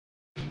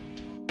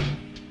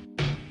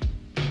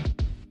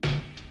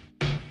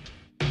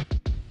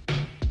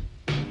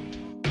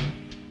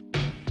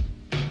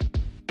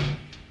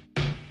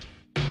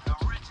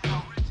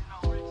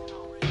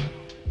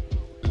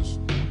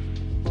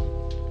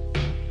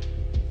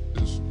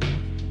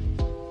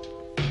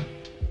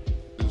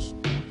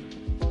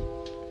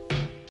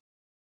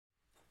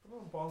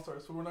Pawn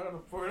Stars, so we're not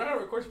gonna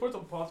record sports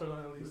on Pawn Stars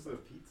at least.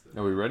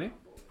 Are we ready?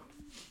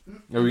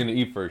 Are we gonna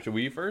eat first? Should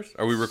we eat first?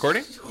 Are we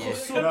recording?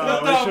 Yes.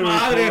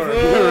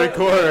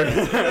 Record.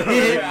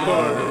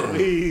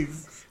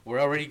 Please. We're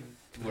already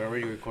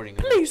recording.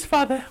 Please,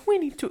 Father, we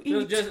need to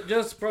eat.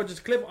 Just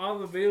clip all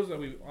the videos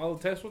that all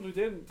the test ones we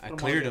did. I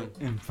cleared them.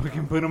 And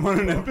fucking put them on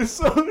an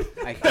episode.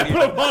 I cleared Put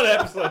them. them on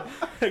episode.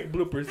 Like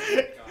bloopers.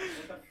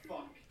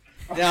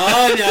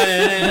 No.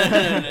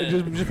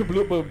 Just put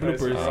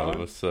bloopers. All of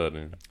a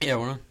sudden. Yeah,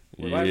 we're on.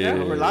 We're live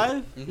now? We're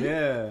live? Mm-hmm.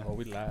 Yeah. Oh,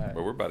 we live.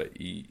 But we're about to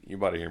eat. You're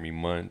about to hear me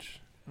munch.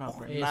 No,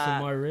 we're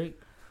not. ASMR, Rick.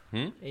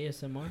 Hmm?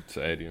 ASMR.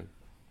 Serio.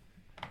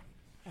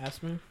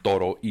 Asmer.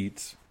 Toro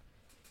eats.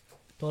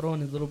 Toro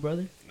and his little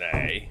brother.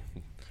 Hey.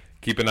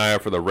 Keep an eye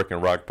out for the Rick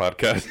and Rock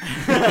podcast.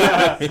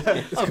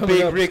 A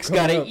big Rick's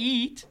gotta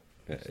eat.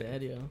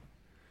 Serio.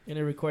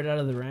 Gonna record out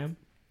of the RAM.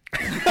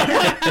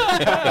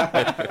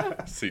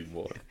 See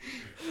boy.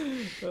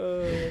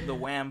 The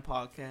Wham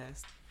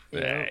podcast.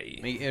 Hey.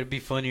 It'd be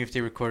funny if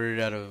they recorded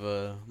it out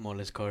of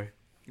Mole's car.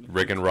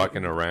 Rick and Rock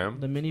in a Ram.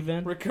 The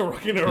minivan. Rick and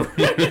rocking around.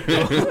 Yeah,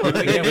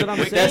 what I'm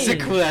That's a saying.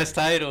 cool ass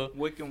title.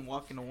 Wick and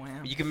walking a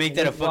Wham. You can make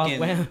that a Walk fucking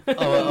Wham. a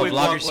Wick vlogger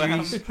walk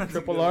wham. series.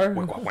 Triple R.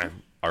 Whack, whack,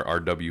 wham.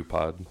 Our RW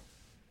pod.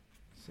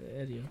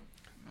 Serio.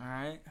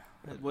 Alright.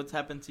 What's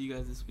happened to you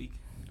guys this week?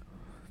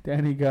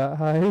 Danny got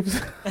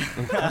hives.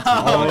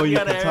 Oh, you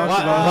can talk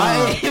about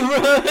Why,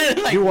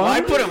 bro? Like,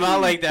 why put him out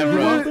like that,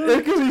 bro?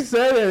 Because he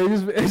said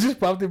it. It just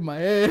popped in my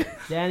head.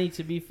 Danny,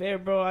 to be fair,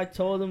 bro, I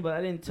told him, but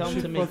I didn't tell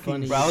him to make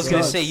fun of Bro, you. I was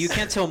gonna say you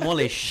can't tell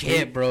Mole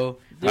shit, bro.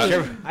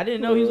 Dude, I didn't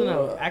know he was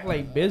gonna act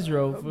like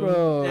Bizro. fool.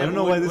 Bro. I don't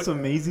know why this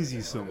amazes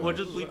you so much. We'll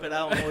just bleep it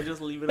out and we'll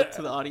just leave it up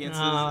to the audience.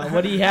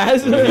 What he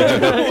has.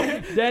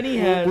 Danny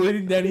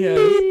has. Danny has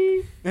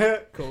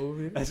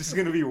COVID. That's just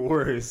gonna be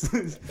worse.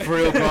 For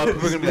real, bro.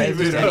 People are gonna be like,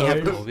 does Danny have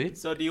COVID?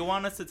 So do you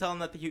want us to tell him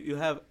that you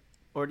have,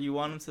 or do you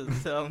want him to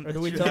tell him Or that do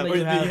we you tell have? him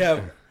that you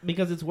have?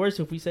 Because it's worse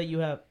if we say you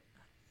have.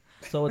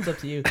 So it's up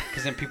to you.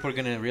 Because then people are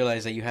gonna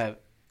realize that you have.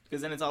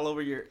 Because then it's all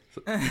over your...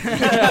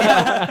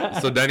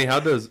 So, Danny, how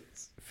does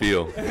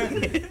feel?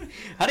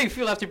 How do you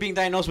feel after being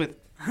diagnosed with?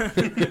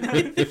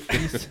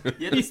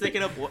 Yeah, he's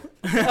sticking up... We're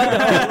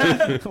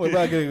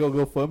about to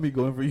go fund me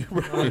going for you,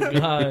 bro. Oh,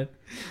 God.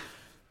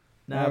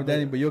 Nah,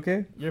 Danny, but you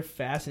okay? You're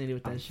fascinated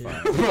with that shit.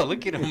 Bro,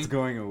 look at him. It's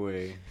going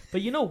away.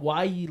 But you know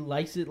why he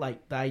likes it,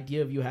 like the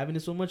idea of you having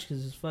it so much?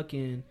 Because his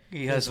fucking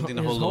He has something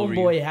to his hold over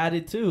homeboy you. had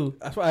it too.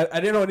 That's why I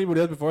didn't know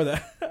anybody else before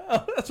that.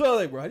 That's why I was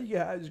like, bro, how do you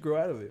just grow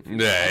out of it?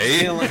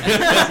 Hey. Like,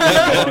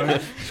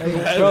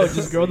 bro,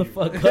 just grow the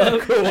fuck up. I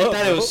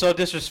thought it was so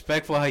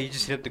disrespectful how you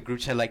just hit up the group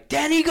chat like,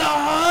 Danny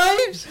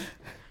guys!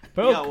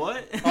 Bro, Yeah,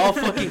 what? All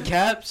fucking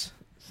caps.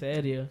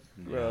 Serio.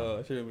 Bro,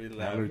 I shouldn't be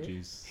laughing.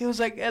 Allergies. He was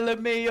like,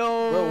 LMAO.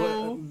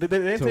 Bro, what, did they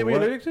To say what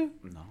what? you're allergic to?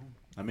 No.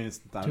 I mean,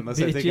 it's unless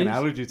I take an bitches.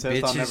 allergy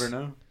test, I'll Bitches. never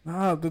know.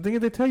 Nah, the thing is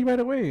they tell you right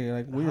away.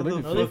 Like, what you're How the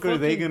allergic No, to. they fuck are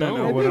they fucking gonna know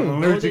don't. what I'm No,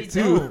 allergic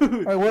they to? don't.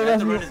 Alright, what They have last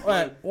to run week? his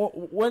Alright,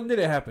 when did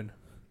it happen?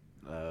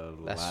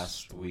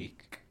 Last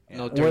week.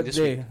 No, during What this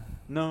day? week.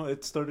 No,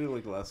 it started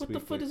like last What week.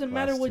 the fuck does like it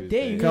matter last what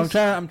day? Tuesday. 'Cause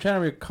I'm trying to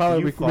recall.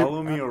 Can you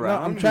follow me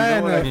around? I'm You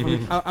trying know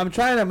what to. I'm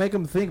trying to make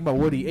him think about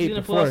what he He's ate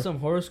gonna pull out before. some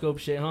horoscope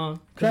shit, huh? Trying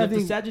Because to if the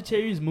think-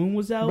 Sagittarius moon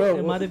was out, Bro,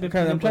 it might have been. I'm peanut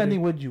trying to butter.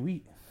 think what you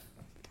eat.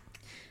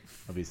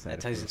 I'll be sad.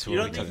 That ties into You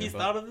what don't we're think talking he's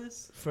about. thought of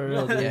this? For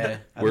real, dude. Yeah.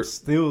 I'm We're-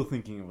 still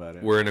thinking about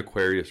it. We're in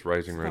Aquarius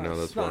rising right now.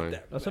 That's why.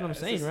 That's what I'm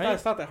saying, right?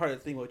 It's not that hard to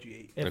think what you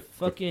ate. If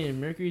fucking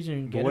Mercury's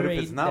in But what if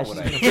Gatorade, it's not that's what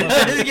just I gonna I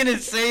fuck was you- gonna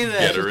say that.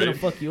 that's just gonna Gatorade.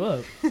 fuck you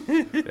up.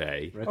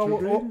 Hey.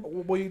 Retrograde?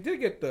 Well, you did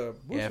get the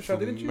booster Yeah, shot,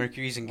 didn't from you?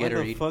 Mercury's and What the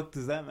Gatorade. fuck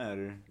does that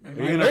matter? Are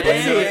Hey, you gonna hey, blame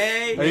it?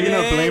 hey, Are you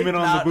gonna hey. blame it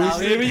on the Now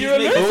booster? he's Maybe you're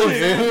making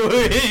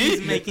allergic. sense.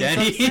 He's making some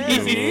Daddy.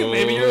 sense.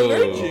 Maybe you're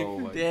allergic. Oh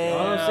my Damn. God.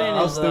 All I'm saying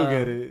I'll is, still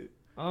get it.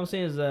 All I'm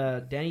saying is,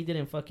 Danny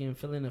didn't fucking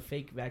fill in a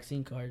fake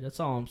vaccine card. That's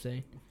all I'm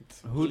saying.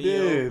 Who Leo.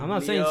 did? I'm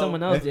not saying Leo.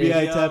 someone else did.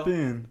 FBI Leo. tap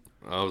in.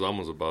 I was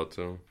almost about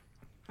to.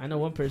 I know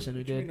one person who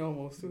You did. know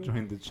most of them.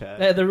 Join the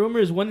chat. The rumor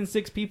is 1 in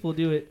 6 people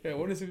do it. Yeah,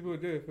 1 in 6 people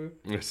do it, fool.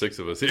 There's 6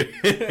 of us here.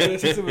 Yeah,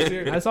 there's 6 of us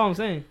here. That's all I'm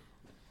saying.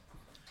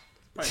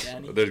 Probably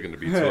Danny. There's gonna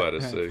be 2 out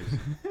of 6.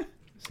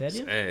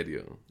 Serio?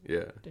 Serio.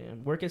 Yeah.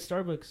 Damn. Work at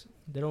Starbucks.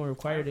 They don't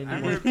require it I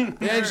anymore.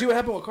 remember- Yeah, did you see what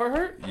happened with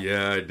Carhartt?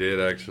 Yeah, I did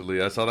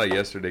actually. I saw that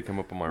yesterday come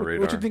up on my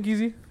radar. What you think,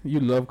 Easy? You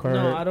love Carhartt.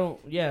 No, I don't.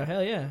 Yeah,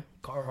 hell yeah.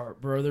 Carhartt,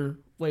 brother.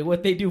 Wait,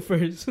 what they do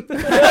first?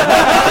 Mercury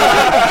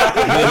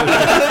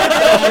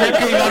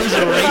out as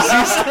a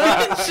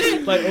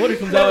racist. Like, order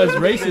comes out as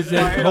racist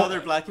Fired and all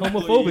their black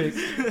homophobic.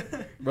 employees.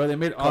 Bro, they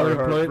made all their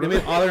Carhartt, employees. bro. They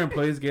made all their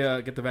employees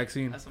get the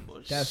vaccine. That's some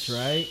bullshit. That's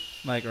right.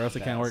 Like, or else they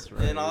can't work. That's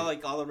And then all the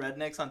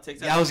rednecks on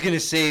TikTok. Yeah, I was gonna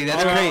say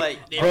that's they're all great,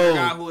 like, they bro.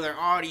 forgot who their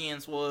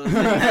audience was.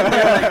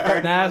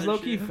 Nah, it's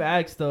low-key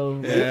facts,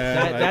 though.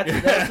 Yeah,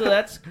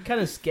 That's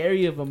kind of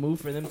scary of a move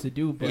for them to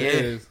do, but Yeah.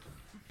 It is.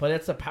 but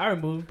it's a power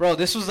move. Bro,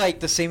 this was like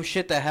the same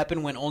shit that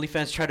happened when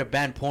OnlyFans tried to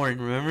ban porn.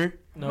 Remember?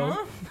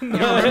 No. They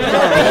tried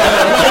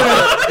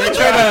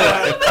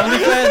to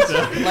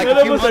OnlyFans. like None a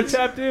of few us are months.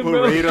 tapped in, What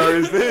bro. radar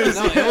is this?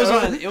 No,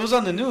 it was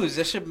on the news.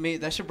 That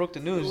shit broke the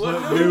news.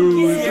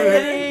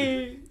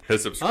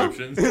 His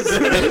subscriptions.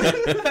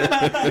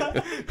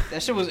 That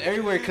shit was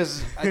everywhere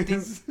because I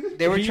think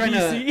they were trying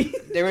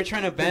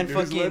to ban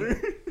fucking.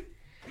 Newsletter?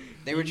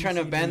 They were trying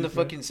to ban the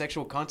fucking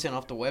sexual content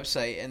off the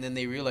website, and then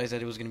they realized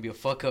that it was gonna be a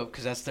fuck up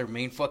because that's their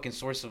main fucking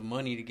source of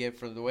money to get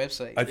for the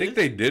website. I think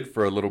they did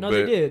for a little No,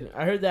 bit. they did.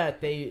 I heard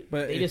that they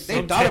But just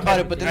They thought about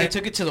it, but then they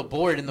took it to the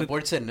board, and the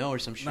board said no or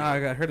some shit. Nah, I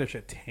heard that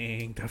shit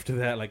tanked after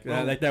that. Like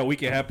that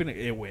week it happened,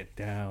 it went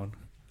down.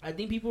 I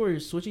think people were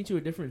switching to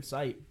a different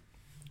site.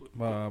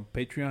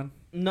 Patreon.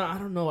 No, I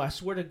don't know. I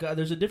swear to God,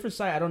 there's a different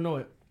site. I don't know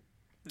it.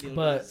 Leo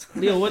But does.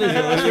 Leo, what is it?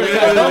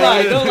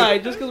 Don't lie.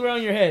 Just because we're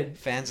on your head.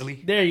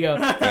 Fansly. There you go.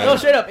 No,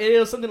 straight up. It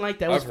was something like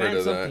that. It was I've heard fan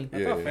of that.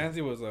 something. I thought Yeah.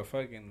 Fancy was a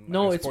fucking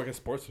No, a it's-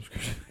 sports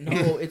subscription.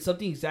 No, it's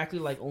something exactly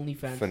like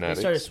OnlyFans. They Fanatics.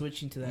 started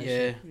switching to that. Yeah,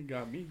 shit. You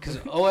got me. because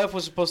OF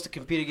was supposed to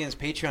compete against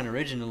Patreon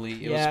originally.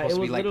 It was Yeah, supposed it to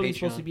was be like literally Patreon.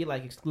 supposed to be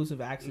like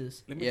exclusive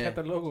access. Let me Yeah. tap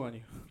that logo on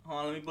you. Hold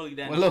on, let me bully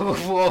Danny. What logo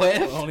for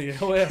OF? Only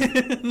hell yeah.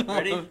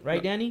 Ready?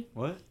 Right, Danny?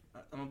 What?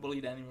 I'm gonna bully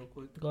Danny real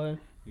quick. Go ahead.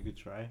 You could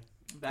try.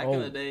 Back Oh. in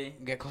the day,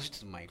 Get closer to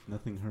the mic.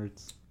 Nothing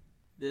hurts.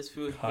 this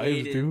food Hives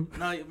hated. do.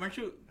 No, weren't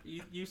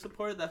you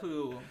supported that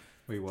food?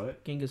 Wait,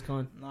 what? Genghis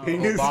Khan. No,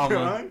 Genghis Obama.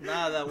 Khan?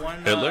 nah, that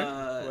one.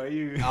 Hitler? Why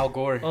you? Al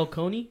Gore. Oh,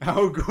 Coney?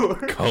 Al Gore?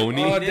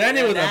 Coney. Oh,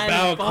 Danny was Danny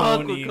about fuck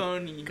Coney. with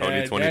Coney. Coney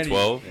Yeah,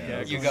 2012. Yeah,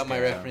 You that's got my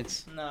scam.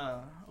 reference. Nah,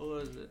 what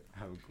was it?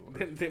 Al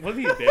Gore. Wasn't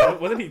he dead?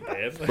 Wasn't he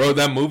dead? Bro,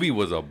 that movie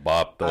was a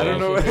bop though. I don't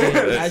know. That shit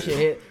hit. That shit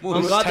hit. Well,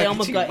 Oh, God, they type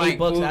almost to got Mike, $8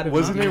 fool. out of me.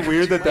 Wasn't it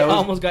weird that They that was?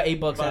 almost got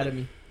 $8 out of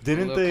me.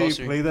 Didn't A they little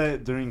closer. play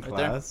that during Right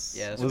there? class?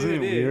 Yeah, that's Wasn't what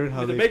it they did. weird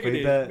how Mr. they Baker played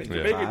did. that Mr.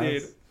 in Baker class?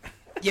 did.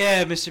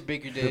 Yeah, Mr.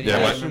 Baker did. Yeah, I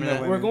my- remember that that.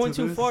 went We're going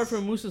into too this? far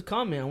from Moose's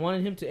comment. I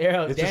wanted him to air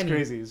out It's Danny. just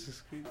crazy. It's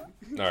just crazy.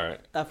 All right.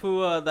 That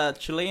food, that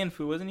Chilean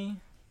food, wasn't he?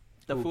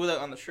 The Who? food that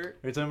on the shirt.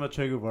 Are you talking about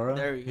Che Guevara?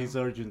 There we go. He's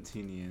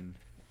Argentinian.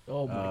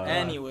 Oh, my God.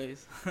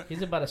 Anyways,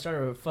 He's about to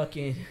start a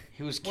fucking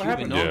He was what Cuban,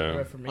 happened? no? Yeah.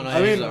 Reformation. Oh, no, I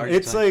he mean, was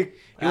it's Argentine. like.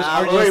 He was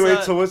Ah, Wait,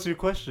 what's so what's your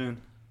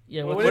question?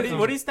 Yeah, what, what's do the-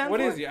 what do you stand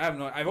What for? is he? I have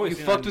no. I've always You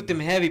seen fucked on- with him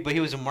heavy, but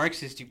he was a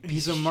Marxist. You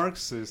He's a piece.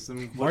 Marxist. I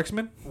mean,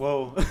 Marksman.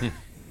 Whoa.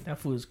 That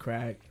fool is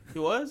crack. He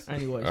was?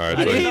 Anyways. All right,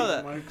 I so didn't know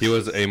that. he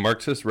was a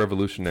Marxist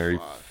revolutionary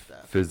Fuck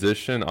that.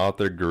 physician,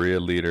 author, guerrilla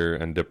leader,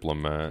 and He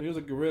diplomat. was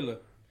a gorilla.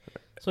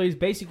 So he's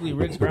basically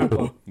Rick's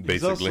grandpa.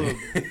 He's also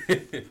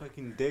Basically. a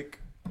fucking dick.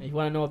 If you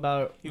want to know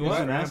about He He's was?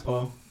 an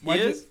asshole. He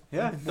is?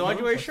 Yeah. Then why'd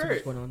you wear a what's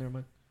shirt? going on there,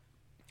 man?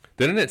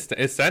 Didn't it?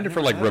 It standed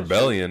for like I had a shirt.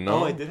 rebellion, Oh,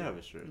 no? I did have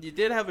a shirt. You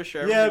did have a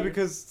shirt. Yeah, but you-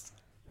 because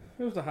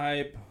It was a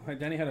hype. Like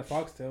Danny had a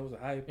foxtail. It was a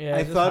hype. Yeah, I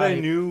it's just thought I hype.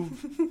 knew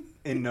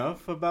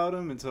enough about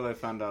him until I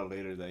found out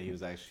later that he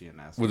was actually an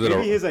asshole. Was it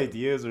Maybe a- his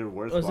ideas are this-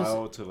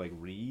 worthwhile to like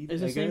read.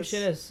 It's I the same guess.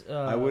 shit as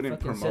I wouldn't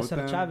fucking promote Cesar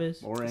them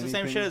Chavez. or It's the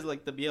anything. same shit as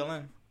like the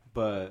BLM.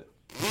 But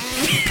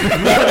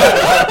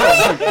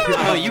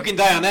Oh, you can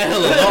die on that hill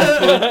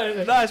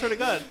alone. No, I swear to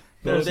God.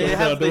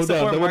 They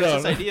support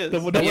Marxist ideas. Yeah.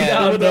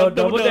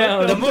 Double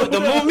down.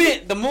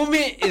 The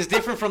movement is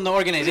different from the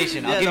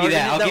organization. I'll Yeah, give the you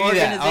that. I'll the give you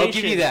that. I'll give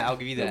you organization. that. I'll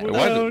give you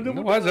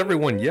that. Why is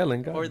everyone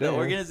yelling? God Or the damn.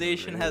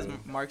 organization has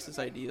Marxist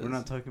ideas. we're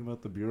not talking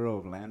about the Bureau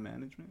of Land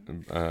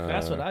Management.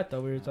 That's what I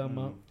thought we were talking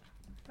about.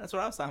 That's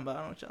what I was talking about. I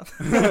don't know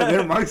what y'all.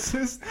 They're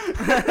Marxist.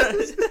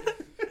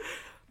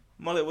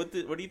 Mullet, what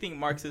do you think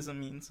Marxism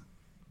means?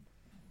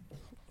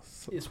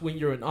 It's when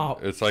you're an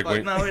op. It's like Fuck,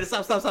 when, no, wait,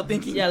 stop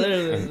thinking. Yeah,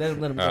 literally,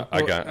 let him go.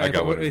 I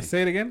got what it is.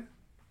 Say it again.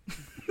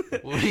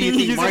 What do you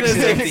think Using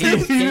Marxism a means?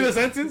 Use it in a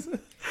sentence.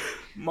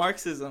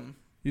 Marxism.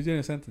 Use it in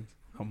a sentence.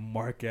 A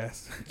mark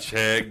ass.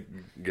 Che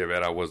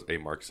Guevara was a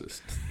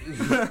Marxist.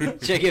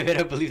 Che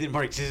Guevara believed in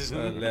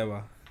Marxism.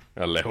 Leva.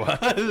 A leva.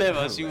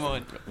 Leva,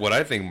 Simon. What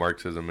I think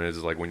Marxism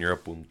is like when you're a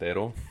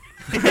puntero.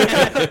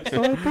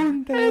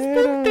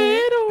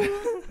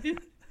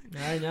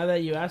 All right, now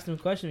that you asked him a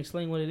question,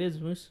 explain what it is,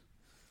 Moose.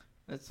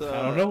 It's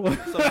I don't know.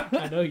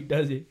 I know he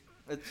does it.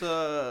 It's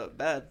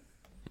bad.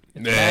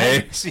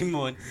 Nay.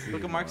 Simon.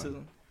 Look at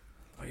Marxism.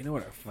 Oh, you know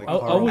what? Like I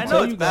Karl would I tell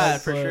know you it's bad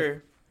guys, for but-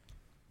 sure.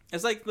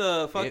 It's like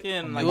the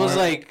fucking It was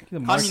like The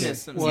market.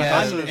 communists. Well, yeah,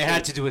 communism. it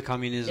had to do with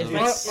communism. It's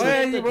Well, like,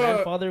 hey, it's the bro,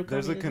 grandfather of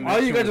there's a communism.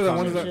 All you guys are the Connection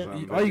ones with that.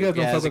 communism. All you guys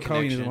don't Yeah, fuck it's a with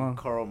communism, huh?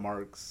 connection. Karl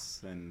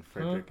Marx and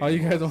Frederick. All you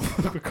guys Engels.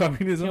 don't fuck with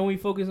communism. Can we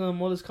focus on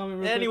Mola's comment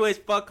real quick? Anyways,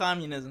 fuck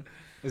communism.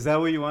 Is that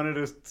what you wanted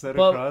to set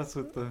Well- across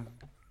with the?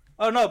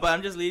 Oh no, but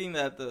I'm just leading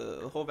that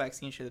the whole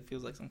vaccine shit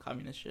feels like some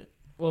communist shit.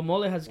 Well,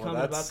 Mola has Well,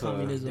 comment about that's,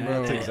 communism. yeah, bro.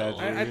 That's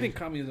exaggerated. I think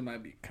communism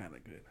might be kind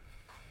of good.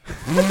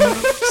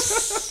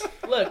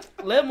 Look,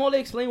 let Mola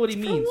explain what he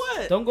means.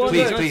 what? Don't go on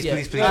Please, his nuts please, yet.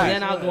 please, please, And please.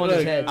 then I'll go on his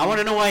Look, head. I want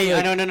to know why.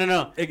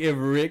 No. If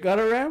Rick got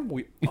a ram,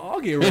 we all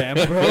get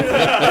rammed, bro.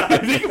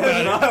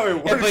 That's not how it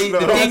works, but the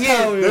though. thing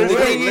how is, it the There's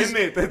works. thing no is,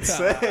 limit. That's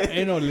it.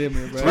 Ain't no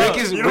limit, bro. Rick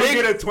is You don't Rick.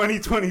 get a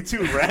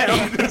 2022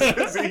 round just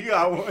because you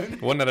got one.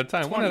 One at a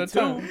time. One at a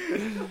time.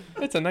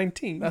 It's a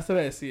 19. That's the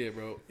way I see it,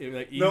 bro. If,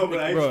 like, No, you- but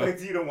I bro,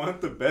 expect you to want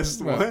the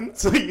best Bro. one,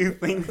 so you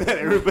think that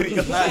everybody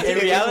else. In is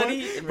getting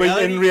reality, one.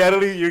 But in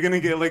reality, you're gonna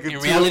get like a In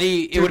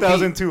reality, it would be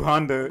 2,200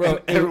 Honda, Bro,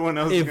 and everyone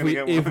else is gonna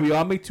get if one. we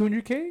all make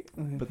 200K,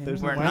 But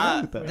there's We're no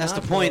not. with that. That's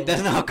the Not, point. bro.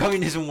 That's not how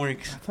communism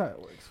works. that's how it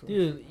works.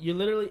 Dude, you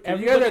literally You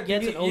everybody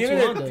gets an you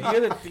O2 Honda.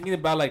 gotta thinking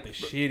about like the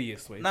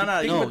shittiest way. No, no,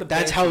 Think no, about the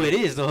That's best how way. it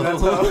is, though.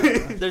 That's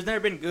how There's never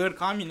been good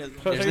communism.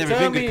 So There's you're never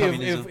telling been good me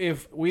communism.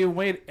 if we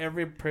made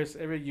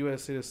every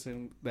U.S.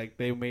 citizen like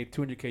they made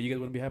 200K, you guys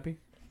wouldn't be happy?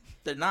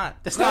 They're not.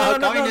 That's not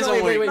how communism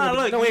works. wait, No,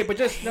 look, no, wait, but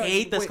just I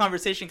hate this wait.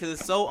 conversation because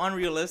it's so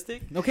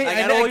unrealistic. Okay, Like,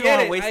 I I don't get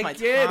wanna it. waste I my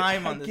get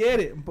time it. on I this. get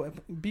it.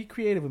 But be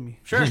creative with me.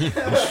 Sure.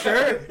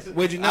 Sure.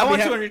 Would you I not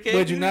want be 200K.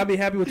 Would you not be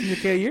happy with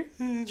 200K a year?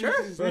 Sure.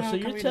 Bro, so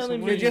you're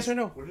telling me Yes or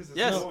no? Where is this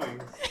Yes.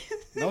 going?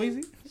 No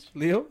easy.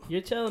 Leo.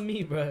 You're telling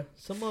me, bro,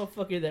 some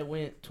motherfucker that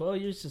went 12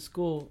 years to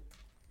school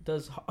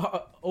does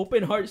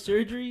open heart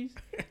surgeries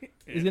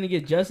is gonna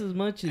get just as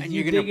much as And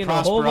you you're gonna digging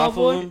a hole, prosper my off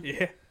boy? of them.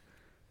 Yeah.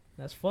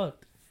 That's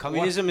fucked.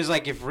 Communism is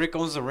like if Rick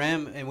owns the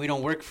Ram and we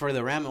don't work for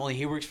the Ram, only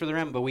he works for the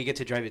Ram, but we get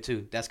to drive it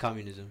too. That's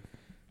communism.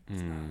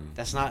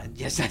 That's not.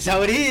 Yes, that's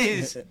how it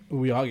is.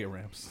 We all get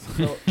ramps.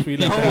 So, we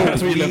No, left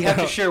out. we left have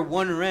to out. share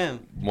one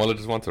Ram. Mullet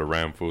just wants a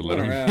ram food. Let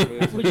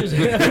him. we just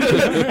I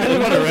just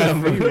want a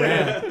ram. free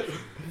ram.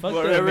 Fuck the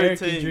Whatever it American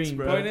takes, dream,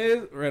 bro. bro. Point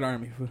is, Red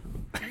Army.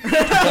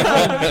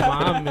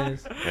 Mom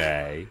is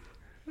Hey.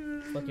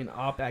 fucking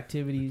op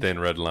activities. Thin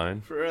red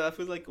line. For real, that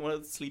feels like one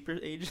of the sleeper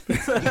agents.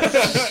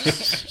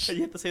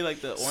 You have to say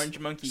like the orange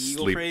monkey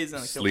eagle Sleep, phrase.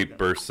 And, like,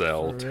 sleeper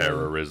cell For real.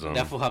 terrorism.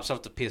 That fool hops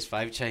off the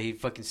PS5 chat. He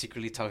fucking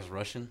secretly talks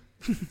Russian.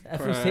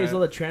 After he saves all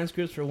the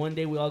transcripts for one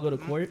day, we all go to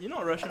court. You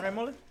know Russian, right,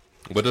 Mole?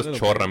 What does Little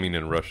chorra mean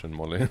in Russian,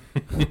 Mole?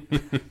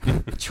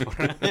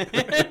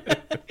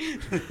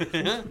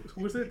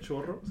 Who's that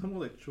chorro?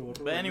 Someone like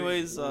chorro. But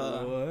anyways,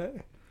 what?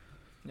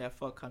 yeah,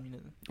 fuck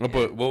communism. Oh,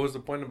 but what was the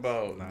point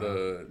about Nah.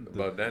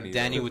 about Danny?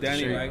 Danny with the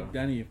Danny, shirt. right?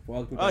 Danny.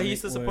 Oh, he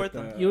used to support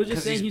them. He was just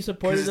 'Cause saying he's- he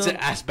supported Because it's them,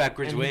 an ass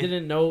backwards and way. he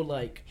didn't know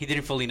like He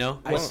didn't fully know.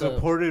 I What the-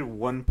 supported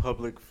one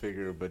public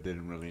figure, but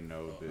didn't really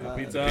know the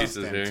pizza. Pieces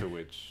extent here. to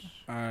which.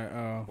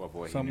 Alright, What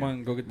boy he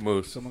someone go get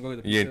Moose. Someone go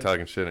get the You ain't pizza.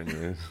 talking shit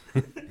anyways.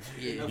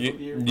 Yeah.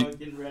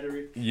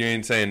 You- You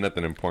ain't saying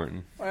nothing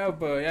important. Well,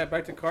 but yeah,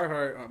 back to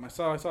Carhartt. I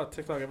saw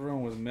TikTok.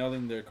 Everyone was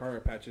mailing their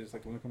Carhartt patches,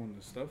 like when they come on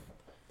the stuff,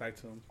 back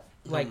to them.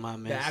 like my the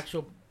mess.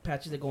 actual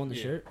patches that go on the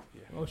Yeah. shirt.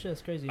 Yeah. Oh shit,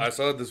 that's crazy. I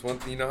saw this one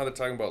thing. You know how they're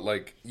talking about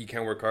like you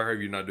can't wear Carhartt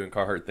if you're not doing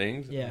Carhartt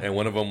things. Yeah. And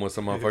one of them was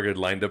some motherfucker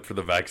lined up for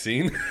the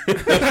vaccine,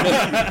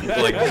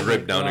 like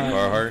dripped down in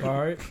Carhartt.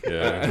 Carhartt. I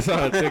Yeah.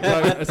 saw a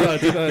TikTok. I saw a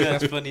TikTok.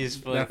 That's funny as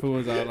That fuck. fool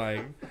was all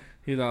like,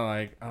 he's all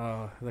like,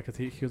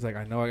 he was like,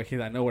 I know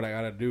what I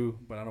gotta do,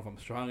 but I don't know if I'm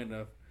strong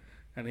enough.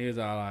 And he was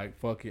all like,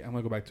 fuck it, I'm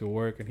gonna go back to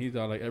work. And he's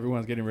all like,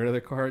 everyone's getting rid of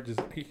their card.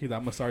 Just he's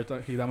I'm a size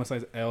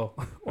L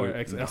or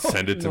XL.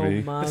 Send it to No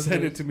me. mames.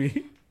 Send it to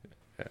me.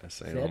 Yeah,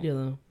 say Serio,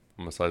 though.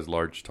 I'm a size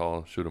large,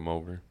 tall. Shoot him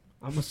over.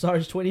 I'm a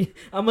Sarge 20.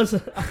 I'm a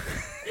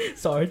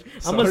Sarge.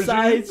 I'm a Sergeant?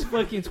 size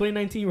fucking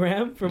 2019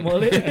 Ram from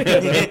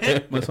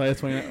Mullet. My size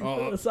 29.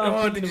 Oh, That's what I'm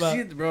did thinking you about. see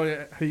it,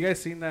 bro? Have you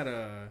guys seen that?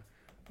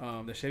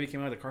 The Chevy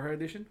came out with the Carhartt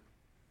edition.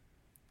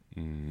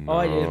 Oh,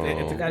 I did. No.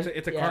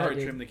 It's a Yeah, I Carhartt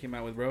did. trim they came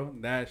out with, bro.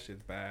 That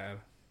shit's bad.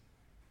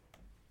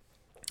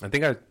 I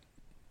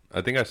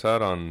think I saw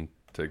it on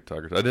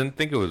TikTok. I didn't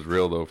think it was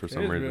real though for It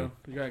some is reason. real.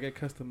 You gotta get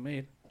custom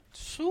made.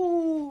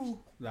 So,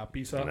 La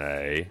pizza.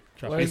 Nay.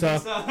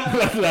 Chapisa.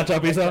 La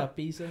chapisa.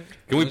 Pizza.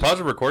 Can we pause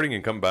the recording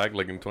and come back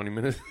like in 20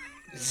 minutes?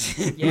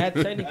 Yeah,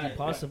 it's technically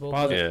possible.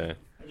 Pause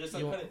but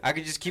Yeah. I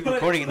could just keep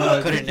recording and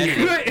then cut it and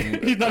edit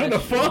it. He's not on the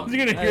That's phone. true.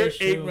 You're gonna hear That's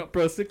true.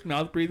 bro, 6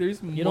 mouth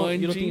breathers. You don't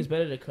think it's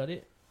better to cut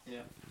it? Yeah.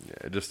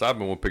 Just stop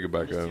and we'll pick it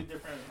back Just up. two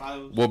different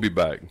vibes. We'll be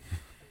back.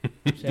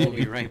 We'll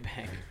be right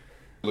back.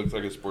 Looks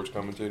like a sports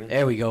commentator.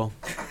 There we go.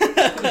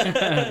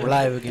 We're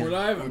live again. We're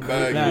live. I'm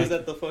Back. back. Who's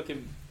at the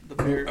fucking the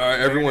beer? All right,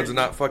 everyone's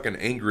not fucking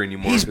angry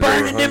anymore. He's 'cause they were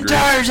burning them hungry.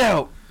 tires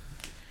out.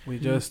 We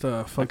just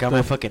I fucked got my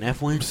up fucking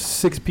F1.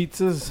 6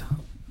 pizzas.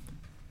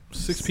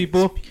 6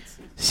 people.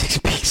 6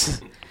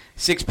 pizzas.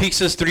 6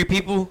 pizzas, 3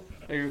 people.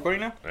 Are you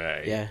recording now?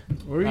 Hey. Yeah.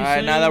 What were you All right,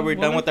 saying, now that we're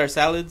done Mullet? with our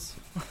salads,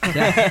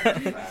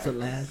 That's the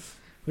last.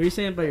 What are you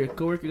saying about your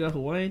coworker got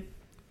Hawaiian?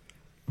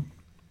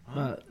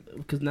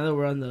 Because now that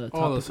we're on the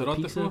Oh, topic the of cerote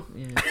pizza, fool?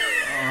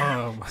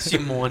 yeah.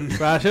 Simon.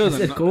 Bro, she I was,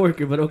 said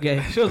coworker, but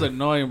okay. she was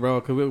annoying, bro.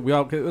 Cause we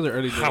all, cause it was an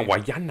early day,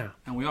 Hawaiiana.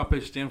 and we all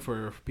pitched in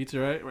for pizza,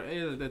 right?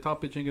 Hey, the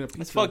top pitch and get a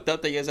pizza. it's fucked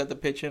up that you guys had to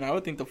pitch in. I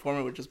would think the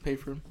foreman would just pay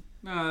for him.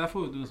 Nah, that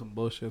fool was doing some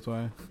bullshit. That's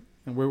why.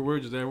 And we're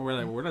just there. We're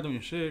like, we're not doing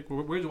shit.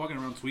 We're just walking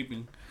around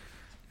sweeping.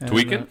 And,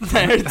 Tweaking? and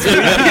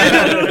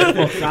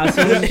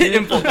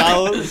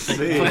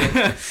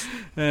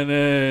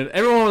then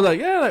everyone was like,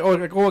 yeah,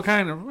 like, what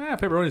kind of?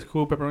 Pepperoni's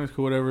cool,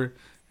 whatever.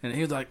 And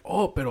he was like,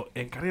 oh, pero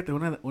encárgate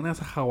una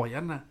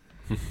hawaiana.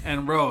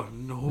 And bro,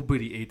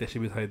 nobody ate that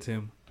shit besides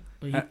him.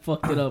 But he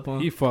fucked it up, huh?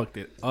 He fucked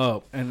it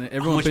up. And How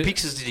everyone. much pi-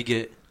 pizzas did you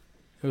get?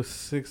 It was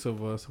 6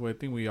 of us. Well, I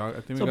think we so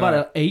got. about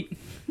an 8. I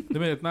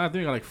think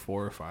we got like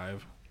 4 or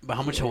 5. But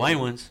how much Hawaiian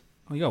ones?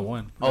 Oh, you got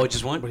 1. Oh,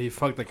 just one? But he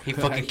fucked like He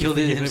fucking killed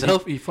it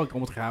himself? He fucked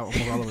almost all of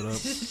it up.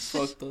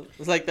 Fucked up.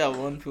 It's like that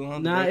one fool. Huh?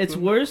 Nah, it's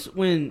worse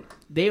when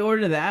they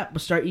order that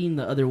but start eating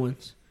the other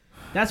ones.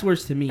 That's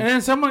worse to me. And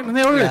then someone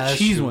they ordered Yeah, a that's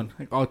cheese true. one,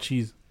 like all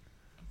cheese.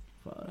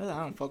 I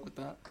don't fuck with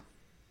that.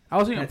 I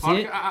was seeing a That's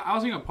podcast. it? I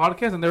was seeing a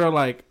podcast, and they were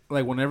like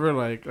whenever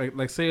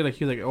like say like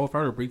he was like, oh, if I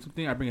were to bring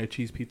something, I bring a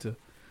cheese pizza.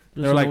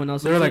 Does They're like, someone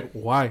else they're eat like, it?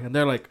 why? And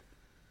they're like,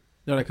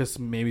 cause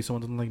maybe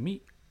someone doesn't like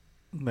meat.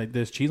 Like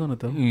there's cheese on it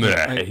though. Nah.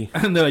 Like,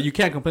 and they're like, you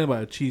can't complain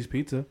about a cheese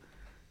pizza.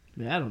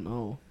 Man, I don't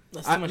know.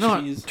 That's I- too much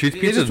no, cheese. Cheese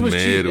It pizza's just was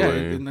cheese, yeah,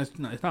 midway.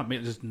 it's not made.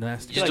 It's just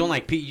nasty. You just don't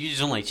like you just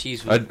don't like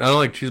cheese. I don't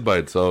like cheese by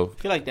itself.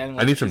 I feel like Danny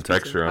I need likes some cheese pizza.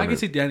 texture I on can it.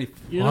 see Danny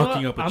You know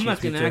fucking what? up a I'm cheese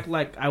not gonna pizza. act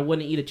like I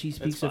wouldn't eat a cheese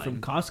That's pizza fine.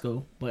 from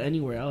Costco, but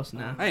anywhere else,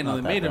 nah. I didn't know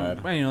Not they made that them.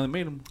 bad. I didn't know they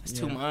made them. It's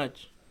too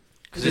much.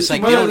 Because it's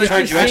like Well, they don't it's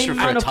charge the you extra same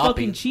for a amount of topping.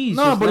 fucking cheese.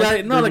 No, just but less-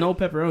 like, no, there's like- no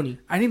pepperoni.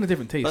 I need a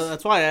different taste.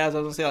 That's why I asked.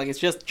 I was gonna say like it's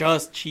just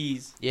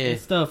cheese. Yeah.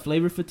 It's the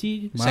flavor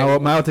fatigue.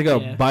 I'll take a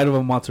Yeah. bite of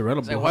a mozzarella.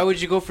 It's like, bro. why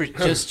would you go for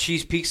just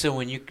cheese pizza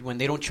when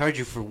they don't charge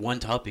you for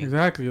one topping?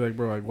 Exactly, like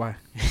bro, like why?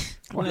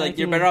 Like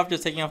you're better off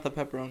just taking off the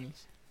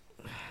pepperonis.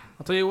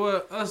 I'll tell you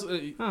what, I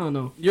don't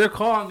know. your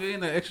call on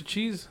getting the extra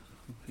cheese,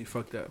 you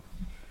fucked up.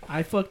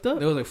 I fucked up.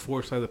 There was like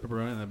 4 sides of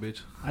pepperoni in that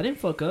bitch. I didn't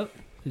fuck up.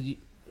 'Cause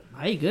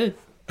I ate good.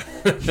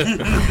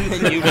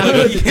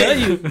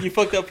 you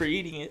fucked up for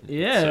eating it.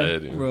 Yeah.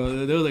 Sad,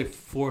 Bro, there was like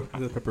 4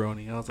 sides of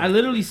pepperoni. I was like, I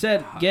literally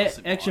said get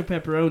c'est extra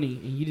pepperoni,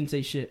 and you didn't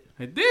say shit.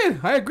 I did.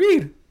 I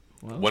agreed.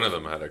 Well, One of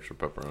them had extra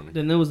pepperoni.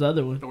 then there was the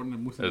other one. Uh, All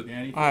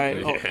right,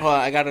 Yeah. hold on,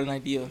 I got an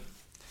idea.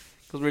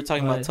 Because we were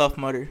talking about Alright. Tough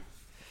Mudder.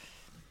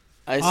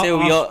 I say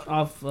we all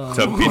off. Tough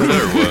pizza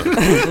or what?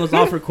 It was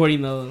off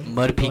recording though.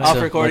 Mud pizza.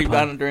 off recording mud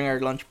pie. down during our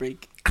lunch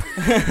break.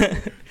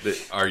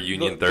 Our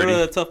Union Go to 30.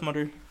 the Tough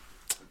Mudder.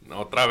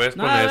 Otra vez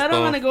Nah, con I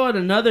don't want to esto. go on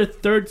another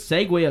third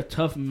segue of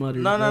Tough Mudder.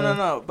 No.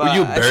 Well, But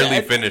you I barely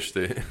said- finished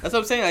it. That's what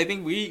I'm saying. I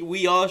think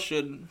we all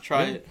should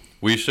try it.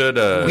 We should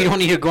We don't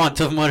need to go on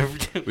Tough Mudder.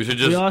 we should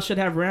We just all should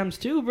have Rams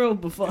too, bro.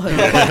 Before You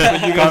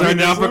guys are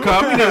down for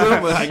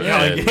communism?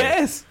 Yeah.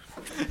 Yes.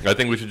 I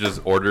think we should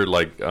just order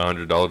like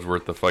 $100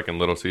 worth of fucking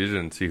Little Caesar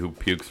and see who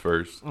pukes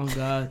first. oh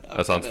god,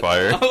 That sounds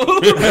fire. like,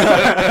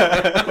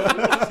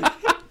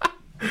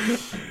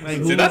 See,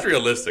 who- that's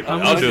realistic.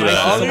 I'm I'll do like,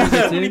 All that. there's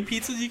That's how many it.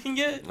 pizzas you can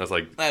get? That's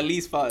like At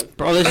least 5.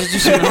 Bro, let's just do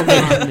some.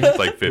 it's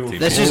like 15.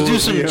 Let's just do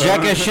some Yeah.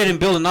 jackass shit and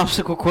build an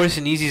obstacle course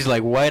in Easy's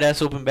like white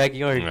ass open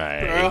backyard.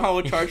 Bro, how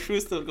would charge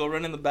Fruits to go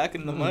run in the back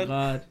in the oh mud?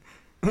 god,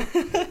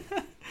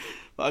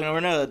 Well,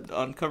 we're gonna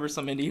uncover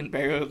some Indian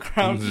burial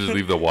ground. Just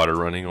leave the water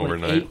running like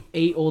overnight.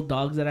 eight old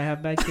dogs that I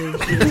have back there. and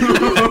shit.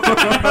 Bro,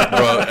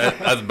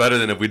 that's better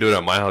than if we do it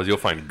at my house. You'll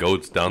find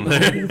goats down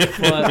there.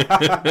 Fuck.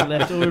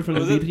 Left over from the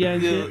Was it birria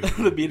and shit.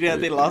 the birria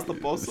they lost the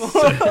pozo?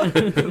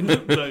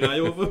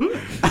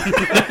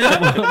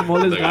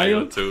 Moles The guy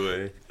gallo. too,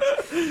 eh?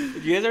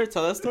 Did you guys ever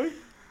tell that story?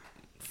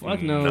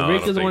 Fuck no. No, I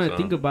Rick don't doesn't think want to so.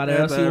 think about it.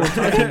 Yeah, Else he won't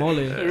touch a mole.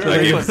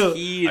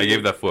 I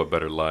gave that fool a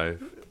better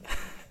life.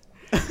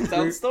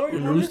 Tell the story.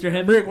 And Mole? Rooster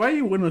Head. Rick, why are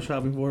you window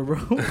shopping for, bro?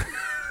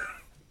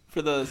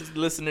 For the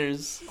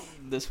listeners,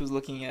 this was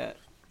looking at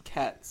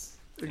cats.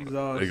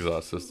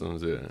 Exhaust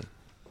systems, yeah.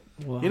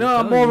 Well, You know,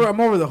 I'm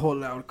over the whole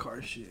loud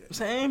car shit.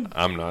 Same.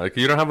 I'm not.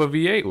 You don't have a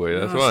V8 way.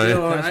 That's why.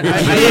 No,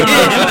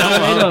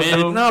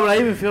 but I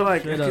even feel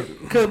like, Straight up.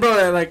 cause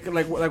bro, like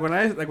when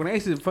I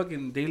used to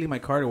fucking daily my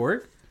car to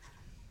work,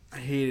 I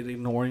hated it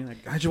in the morning. Like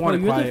I just Bro,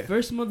 wanted you're quiet. the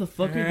first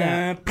motherfucker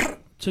that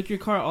took your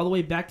car all the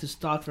way back to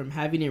stock from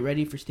having it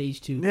ready for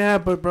stage 2. Yeah,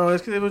 but bro,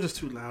 it's 'cause it was just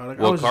too loud. Like,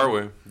 I What was car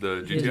way?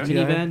 The Yeah, the GTI?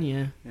 GTI? minivan,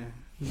 yeah. Yeah.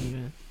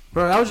 Minivan.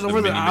 Bro, I was just The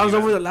over the. mini I was minivan.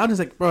 over the loudness.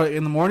 Like, bro,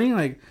 in the morning,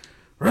 like.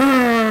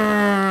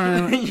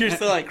 You're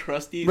still like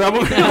crusty. Bro, I'm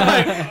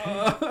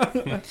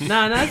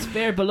Nah, that's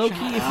fair. But low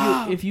key,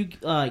 if you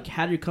like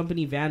had your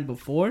company van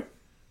before,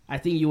 I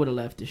think you would have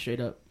left it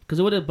straight up because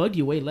it would have bugged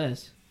you way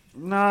less.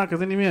 nah, cause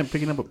then you mean I'm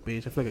picking up a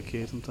bitch. I feel like a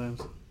kid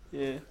sometimes.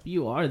 Yeah.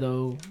 You are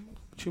though.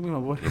 Chew me, my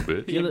boy. A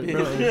bitch. You're,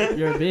 bro,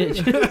 you're a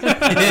bitch.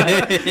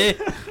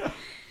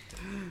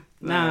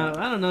 Nah,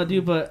 I don't know,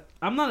 dude. But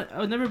I've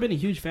never been a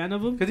huge fan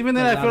of them. Cause even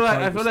then, Like, I feel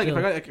loud like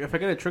cars, but if I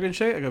get a truck and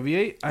shit, like a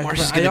V8, Mars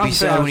is gonna be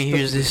sad when he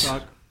hears this.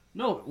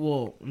 No,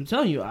 well, I'm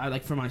telling you, I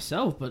like for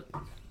myself, but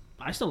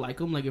I still like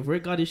them. Like if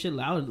Rick got his shit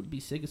loud, it'd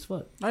be sick as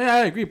fuck. Oh yeah,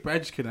 I agree. But I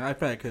just couldn't. I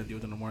feel like I couldn't deal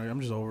with it no more. I'm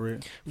just over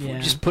it. Yeah,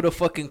 Just put a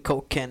fucking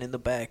Coke can in the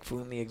back,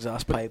 fool, in the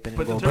exhaust pipe, and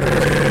Put the go.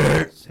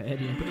 turbo,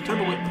 sad, yeah. put the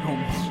turbo with home.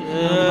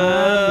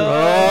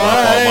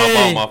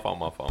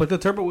 My fault. Put the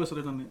turbo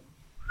whistle on it.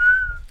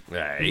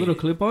 A Hey. little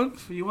clip on.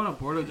 If you want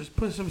to board it, just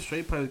put some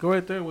straight pipes. Go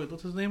right there with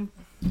what's his name?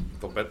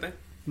 Topete?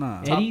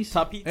 Nah. Eddie's?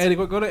 Top Eats. Eddie,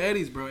 go to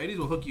Eddie's, bro. Eddie's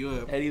will hook you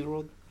up. Eddie's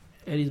World.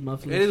 Eddie's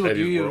mufflers. Eddie's will give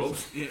Eddie's you. World.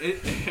 Yeah,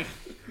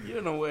 You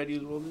don't know where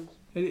Eddie's World is.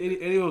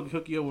 Eddie will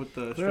hook you up with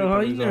the straight Bro, how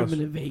pipe you never exhaust.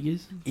 been to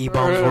Vegas?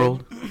 E-Bombs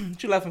World.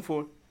 What you laughing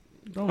for?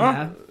 Don't Huh?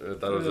 laugh. I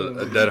thought it was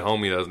a dead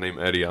homie that was named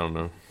Eddie. I don't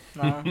know.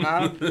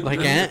 Nah. Like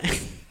Ant.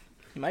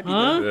 He might be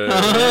Huh? dead.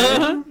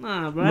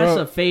 Nah, bro, that's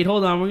Bro. a fade.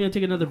 Hold on, we're gonna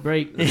take another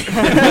break.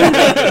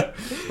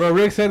 Bro,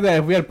 Rick said that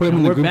if we had put him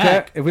in the We're group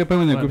back. chat, if we had put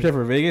him in the What group chat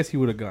for Vegas, he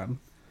would have gone.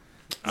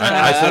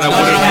 I said No, I no, would.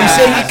 no, you Cap.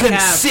 said he Cap.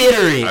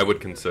 consider it. I would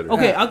consider.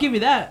 Okay, I'll give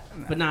you that.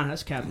 But nah,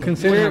 that's cap.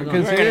 Consider We're gonna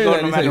consider go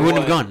that. no He matter said- You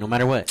wouldn't have what? gone no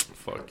matter what.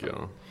 Fuck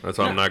yo. That's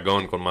why I'm not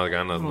going con más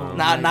ganas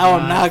now. Now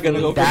I'm not gonna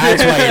go.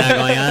 That's why you're not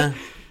going, huh?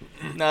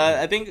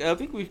 Nah, I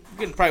think we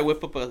can probably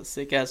whip up a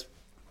sick ass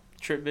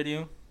trip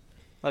video.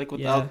 Like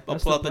with I'll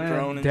that's pull the out the plan.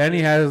 drone. And Danny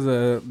shit. has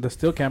the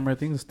still camera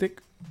thing, the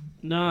stick.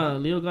 Nah,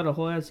 Leo got a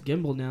whole ass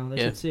gimbal now. That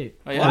Yeah. shit's sick.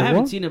 Oh, yeah? Well, I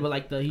haven't What? seen it, but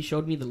like he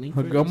showed me the link. A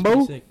for it. It's gumbo?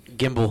 pretty sick.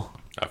 Gimbal.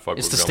 I fuck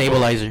It's with the gumbo.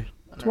 stabilizer.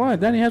 That's why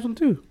Danny has one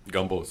too.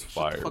 Gumbo's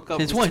fire. Fuck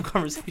up. It's It's one. one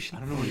conversation.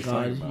 I don't know Oh what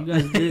my you're god, talking you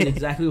about. guys did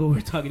exactly what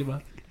we're talking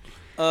about.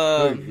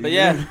 But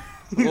yeah,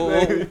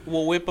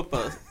 we'll whip up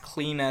a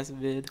clean ass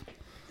vid.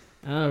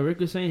 Rick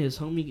was saying his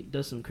homie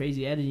does some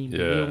crazy editing, but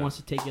Yeah. Leo wants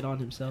to take it on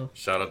himself.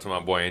 Shout out to my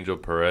boy Angel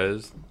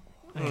Perez.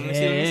 Let me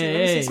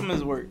see some of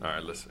his work. All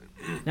right, listen.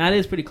 Nah, it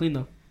is pretty clean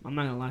though. I'm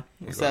not gonna lie.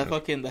 What's Go that ahead.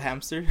 fucking the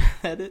hamster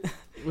edit?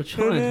 Which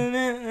one?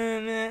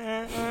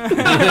 I Oh,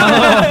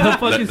 the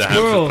fucking The hamster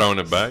squirrel. throwing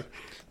it back.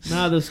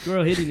 Nah, the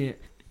squirrel hitting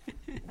it.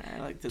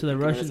 like To the think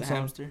of it Russian as a song.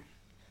 hamster.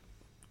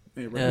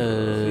 Hey,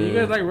 so you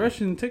guys like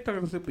Russian TikTok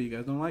and stuff, but you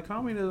guys don't like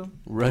communism.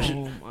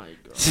 Russian. Oh my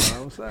god. I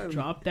was saying.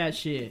 Drop that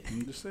shit.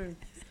 I'm just saying.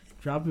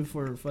 Drop it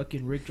for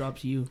fucking Rick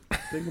drops you.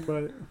 Think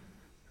about it.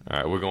 All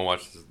right, we're gonna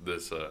watch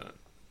this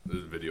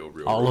video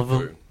real. All real of 'em?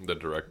 quick. The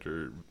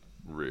director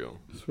real.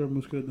 I swear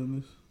Moose could have done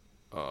this.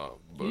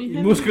 But You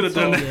didn't Moose have could have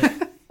any done song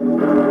yet. Oh,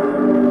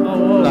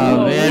 whoa, La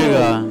whoa,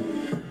 verga.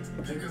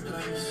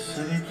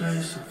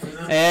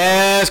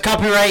 It's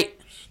copyright.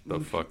 the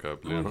fuck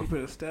up, You want to Leo. keep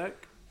it a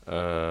stack? I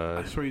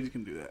Uh, swear you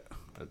can do that.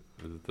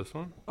 is it this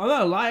one? I'm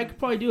not lie, I could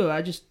probably do it.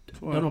 I just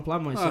Why? don't apply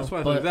myself. that's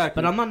why, but,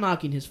 exactly. but I'm not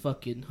knocking his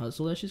fucking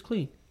hustle. That's just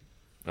clean.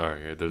 All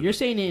right, yeah, You're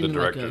saying it the in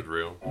like director's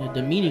real. a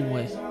demeaning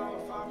way.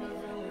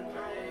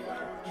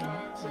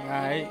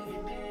 Alright.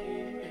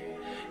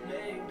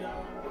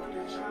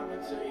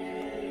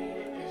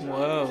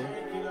 Whoa.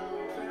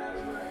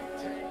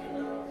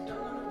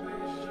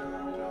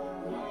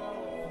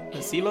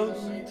 The Silos?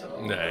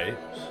 Nay.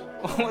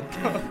 What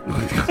the?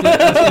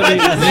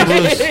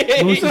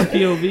 Moose's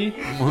POV.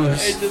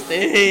 It's just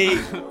hey.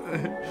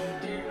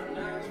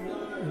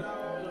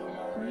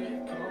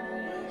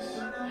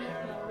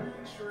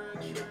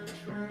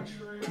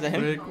 Is that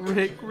him?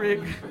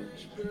 Rick.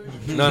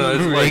 No,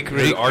 it's like Rick,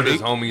 his Rick,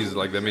 artist homies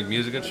like that make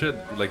music and shit.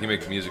 Like he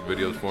makes music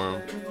videos for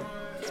him.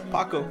 It's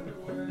Paco.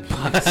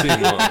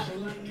 Simon.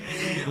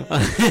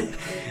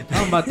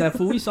 How about that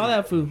fool? We saw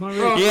that fool. Huh,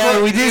 Rick?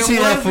 Yeah, we did see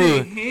that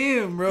fool.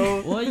 Him,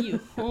 bro. What you?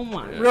 Oh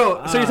my.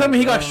 Bro, so you God, tell me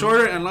he got bro.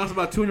 shorter and lost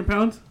about 200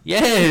 pounds?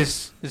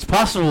 Yes, it's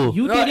possible.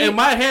 You No, did in it.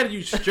 my head,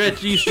 you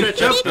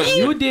stretch up. Though.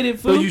 You did it,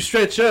 So fool. you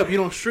stretch up, you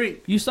don't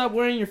shrink. You stop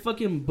wearing your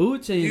fucking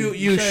boots and You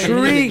start hitting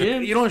the shrink.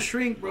 gym. You don't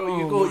shrink, bro.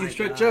 You Oh go, my you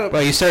stretch God. up.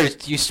 Bro,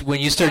 when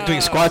you start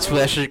doing squats,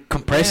 that shit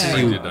compresses Yeah,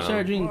 you. you. you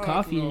start drinking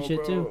coffee and No,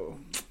 shit too. bro.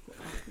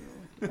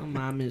 Oh,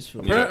 my miss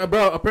fool. Yeah.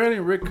 Bro, apparently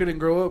Rick couldn't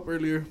grow up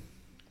earlier.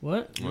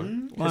 What? What?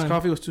 His Why?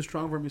 coffee was too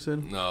strong for him, he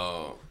said.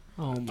 No.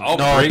 Oh my. I'll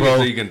No, bring bro. it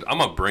so you can. I'm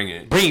gonna bring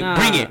it. Bring Nah.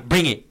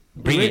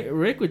 it.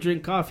 Rick would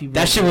drink coffee, bro.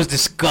 That shit was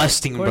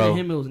disgusting, According bro. to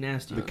him, it was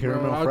nasty. The Bro,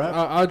 caramel frap.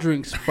 I'll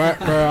drink Sprite,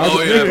 bro.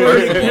 Oh yeah,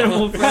 first of all.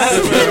 Caramel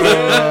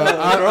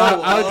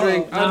frap. I'll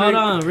drink. Now, hold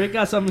on, Rick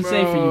got something to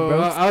say for you,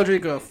 bro. I'll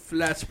drink a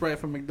flat Sprite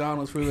from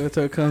McDonald's for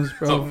until it comes,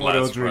 So bro.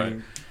 flat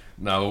Sprite.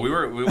 No, we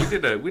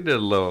did a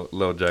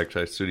little Jack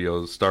Chai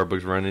Studios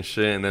Starbucks run and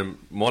shit, and then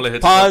Mole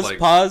hits us up like,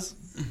 Pause.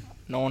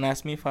 No one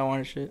asked me if I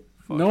wanted shit.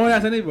 No one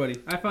asked anybody.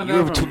 I found You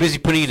were out too from busy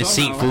putting in a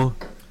seat, somehow. fool.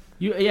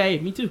 Yeah,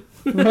 me too.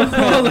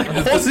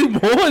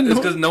 It's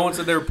because no one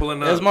said they were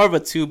pulling It was up. more of a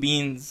 2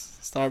 beans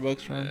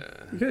Starbucks run.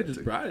 You could have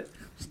just brought it.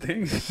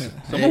 Stinks.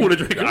 Someone would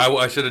have drank it.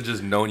 I should have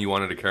just known you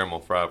wanted a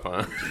caramel frap,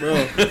 huh?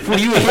 Bro. Fool,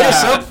 you hit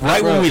us up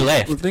right when we The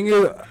left. thing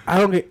is, I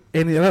don't get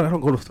any. I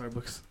don't go to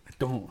Starbucks. I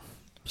don't.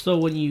 So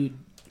when you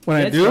When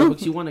I get do,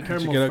 Starbucks, you want a I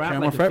caramel should get a frap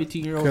caramel like frap, a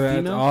 15-year-old 'cause that's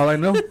female? all I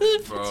know. Bro,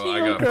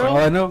 That's all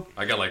I know.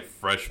 I got like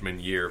freshman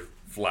year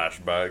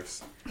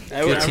flashbacks. I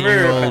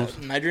 15-year-old remember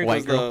my drink white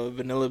was girl. the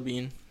vanilla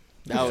bean.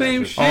 The That same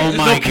was, shit. Oh There's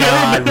my no caramel.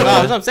 god, no, that's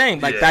bro. what I'm saying.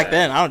 Like back Yeah.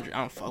 then, I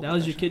don't fuck. That with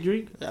was your kid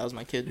drink? That was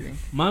my kid drink.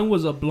 Mine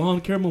was a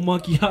blonde caramel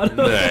macchiato.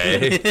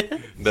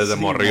 Desde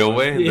morrillo,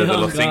 güey. Yeah, Desde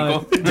los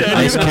God. 5.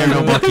 Ice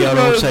caramel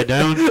macchiato upside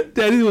down.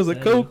 Daddy was a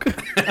Coke.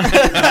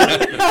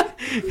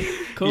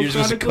 Coke Yours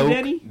was a Chronicle, Coke?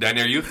 Danny?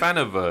 Danny, are you a fan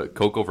of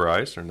Coke over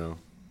ice or no?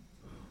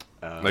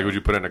 Like, would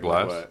you put it in a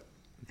glass? What?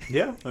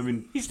 Yeah, I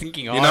mean, he's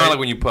thinking. You know, how, like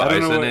when you put I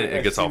don't ice know in what- it,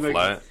 it gets all seems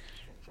like- flat.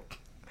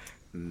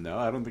 No,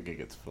 I don't think it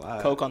gets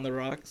flat. Coke on the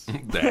rocks.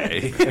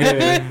 Day.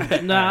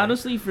 Nah,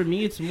 honestly, for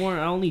me, it's more.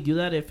 I only do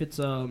that if it's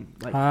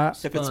like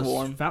Hot. If it's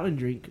warm. fountain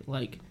drink,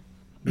 like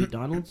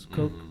McDonald's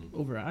Coke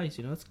over ice.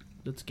 You know,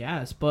 that's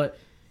gas. But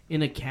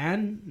in a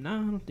can, nah, I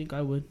don't think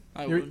I would.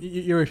 I You're, would.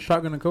 you're a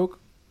shotgun of Coke?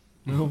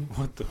 No,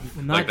 What the?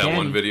 I'm not Like that one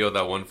Danny. video,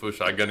 that one fool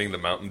shotgunning the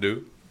Mountain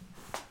Dew.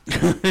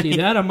 See,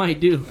 that I might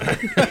do.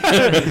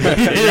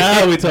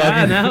 Now we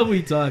talking. Now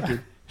we talking.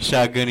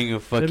 Shotgunning a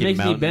It fucking makes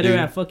me Mountain better Dew.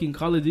 at fucking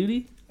Call of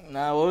Duty.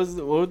 Nah, what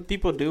would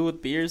people do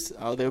with beers?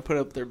 Oh, they would put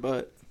up their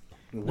butt.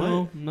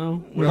 No.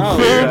 No. No. No,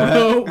 They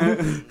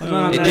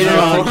no, did it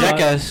no. on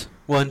Jackass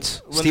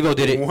once. Steve-O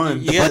did it.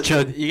 Once. The butt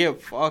chug. You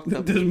get fucked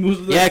up. Does Moose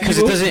look Yeah, like because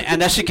it Steve-O? doesn't,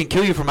 and that shit can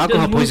kill you from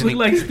alcohol Does Moose look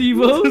poisoning. like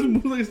Steve-O? Does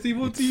Moose look like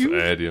Steve-O to you?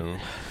 Sad, yo.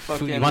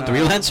 Fucking, You want the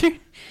real answer?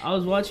 I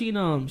was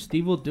watching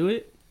Steve-O do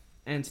it,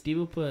 and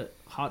Steve-O put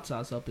hot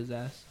sauce up his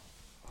ass.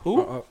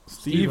 Who?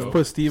 Steve Steve-O.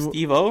 put Steve.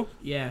 Steve-O?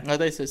 Yeah. I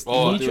thought you said Steve.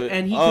 Oh, He do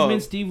it. he Oh.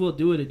 convinced Steve-O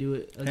to do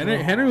it. as well.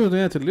 Henry was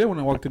doing that to Leo when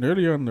I walked in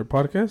earlier on their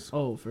podcast.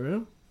 Oh, for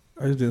real?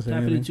 I just didn't say Tap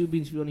into anything. 2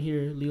 beans if you want to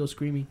hear Leo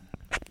screaming.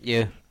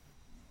 Yeah.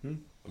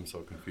 I'm so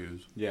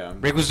confused. Yeah,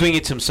 Rick was doing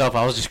it to himself.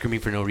 I was just screaming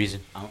for no reason.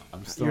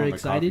 I'm still You're on the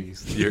excited?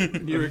 coffees.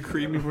 You were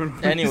creamy for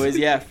Anyways,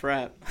 yeah,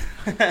 frap.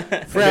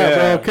 Frap,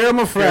 Yeah. bro.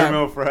 Caramel frap.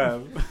 Caramel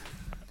frap.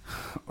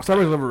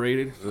 Starbucks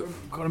overrated.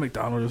 Go to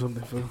McDonald's or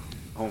something. Fool.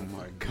 Oh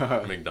my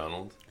god.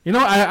 McDonald's. You know,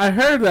 I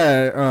heard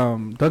that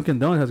Dunkin'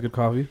 Donuts has good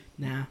coffee.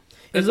 Nah.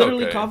 It's It's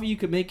literally okay. coffee you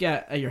could make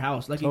at your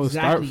house. Like, So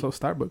exactly.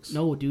 Starbucks.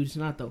 No, dude, it's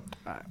not, though.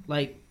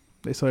 Like,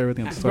 They sell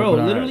everything at the store. bro,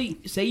 but literally,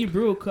 say you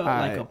brew like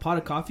Alright. a pot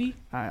of coffee.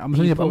 I'm gonna send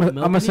you. You I'm put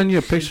milk gonna in send it? you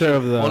a picture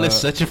of the. Well, it's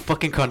such a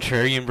fucking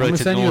contrarian, bro. I'm gonna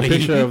It's send you a annoying.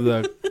 picture of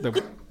the You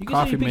can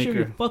coffee send me a picture of maker.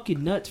 your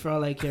fucking nuts for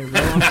all I care,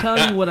 bro. I'm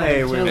telling you what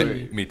Hey, I'm wait, telling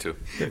wait. you. Me too.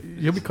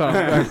 You'll be caught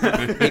off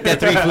guard. Make that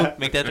 3, fool.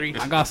 Make that 3.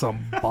 I got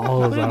some Put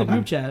balls it in the out.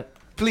 group chat.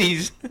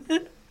 Please.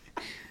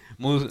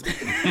 Moose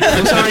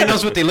already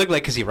knows what they look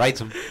like because he writes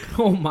them.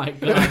 Oh my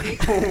god.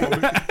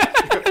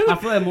 I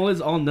feel like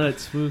Mole's all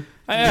nuts, fool.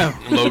 I am.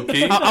 Low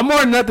key. I'm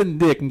more nut than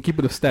dick and keep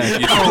it a stack.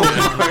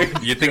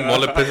 You think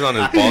Mole pisses on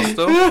his balls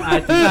still? I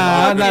think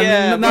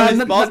Yeah, bro,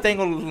 his balls nah,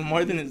 dangle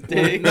more than his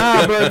dick.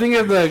 but the thing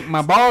is, like,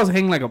 my balls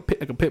hang like a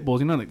pit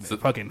bull's. You know, like they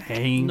fucking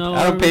hang. no,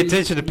 I don't pay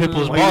attention to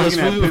Pitbull's Why are you balls.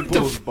 looking at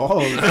fool. Pitbull's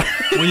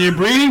balls? When you're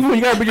breeding,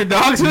 you gotta bring your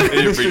dogs in.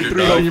 You bring your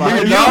When dog. you bring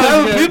your You dogs,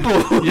 have a you pit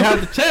gotta- bull. you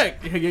have to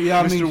check. You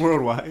gotta Mr. make,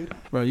 Worldwide.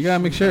 bro, you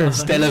gotta make sure.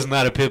 Stella's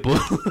not a Pitbull.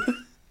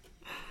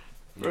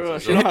 Bro,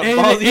 she don't have Hey,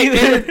 balls hey,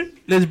 either. hey,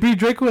 let's breed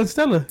Draco and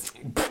Stella.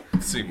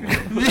 Sí, mo.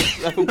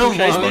 That fool push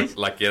ice cream.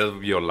 La quieres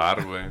violar,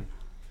 güey.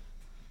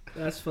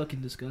 That's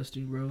fucking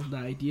disgusting, bro. The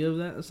idea of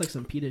that, that's like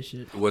some PETA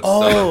shit. What's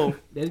Oh,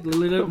 They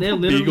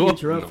literally Beagle?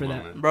 get you up No, for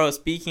that. man. bro,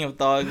 speaking of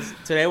dogs,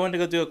 today I went to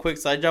go do a quick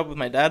side job with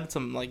my dad,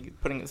 some like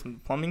putting some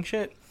plumbing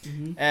shit,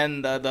 Mhm.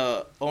 and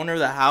the owner of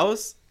the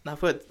house, I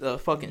put the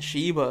fucking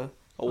Shiba,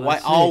 a white,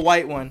 sick. all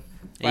white one.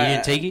 And you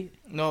didn't take it?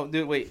 No,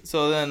 dude, wait.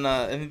 So then,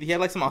 and he had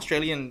like some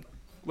Australian,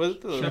 what is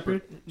it?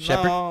 Shepherd?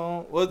 Shepherd?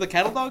 No, what was the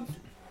cattle dog?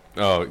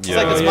 Oh, It's yeah.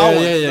 like a Oh, small yeah,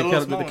 one, yeah, the yeah. little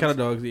Cattle, small the cattle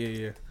ones. dogs. Yeah,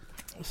 yeah.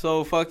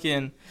 So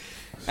fucking,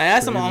 I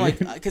asked him, I'm like,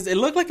 because it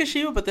looked like a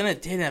Shiba, but then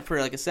it didn't for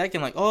like a second.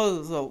 Like,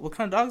 oh, so what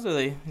kind of dogs are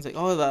they? He's like,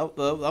 oh,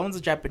 that one's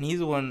a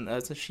Japanese one.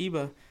 It's a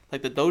Shiba,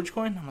 like the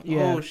Dogecoin. I'm like,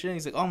 Yeah. oh shit.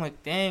 He's like, oh, I'm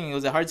like, dang,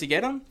 was it hard to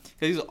get him?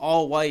 Because he's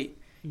all white.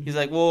 He's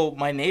like, well,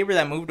 my neighbor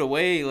that moved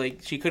away, like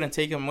she couldn't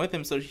take him with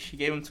him, so she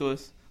gave him to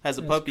us as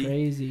a That's puppy.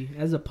 crazy.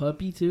 As a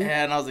puppy too.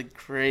 And I was like,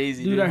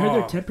 crazy, Dude, dude. I heard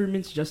their Oh.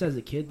 temperaments just as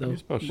a kid though.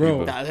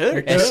 Bro. Nah,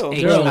 they're S- chill.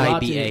 H- They're a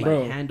lot to HIBA.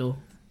 Bro. like, handle.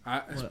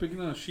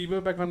 Speaking of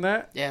Shiba, back on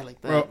that, Yeah, like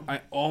that. bro,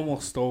 I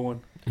almost stole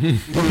one.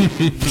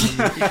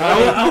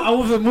 I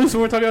was with Moose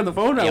and we were talking on the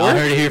phone at Y'all work,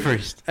 heard it here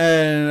first.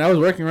 and I was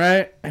working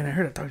right, and I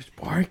heard a dog just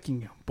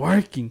barking,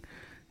 and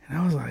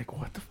I was like,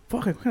 "What the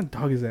fuck? What kind of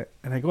dog is that?"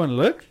 And I go and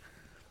look,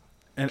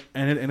 and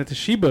it's a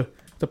Shiba,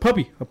 it's a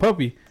puppy,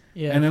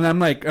 Yeah. And then I'm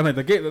like,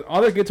 the gate,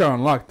 all the gates are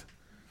unlocked,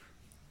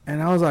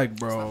 and I was like,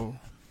 bro.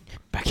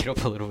 Back it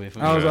up a little bit.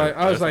 I was Yeah, like,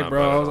 that's not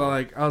bro, bad I at was all.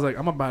 like,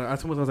 I'm about. I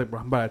was like, bro,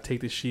 I'm about to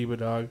take this Shiba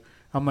dog.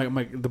 I'm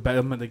like,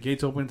 the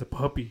gates open, it's a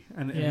puppy,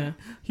 and Yeah.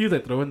 he was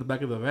like throwing in the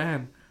back of the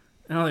van,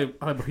 and I'm like,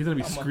 bro, he's gonna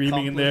be I'm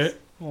screaming in there.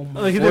 Oh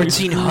my Like, he's gonna be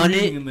 1400?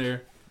 screaming in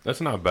there. That's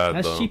not bad,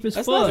 That's though. cheap as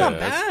That's fuck. not Yeah.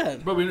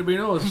 bad. Bro, but you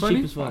know what's Cheap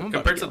funny? as fuck.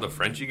 Compared to the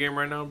Frenchie game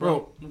right now,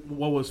 bro. Bro,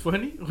 what was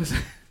funny was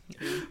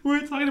we were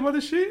talking about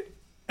this shit,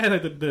 and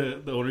like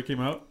the owner came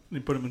out and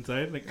he put him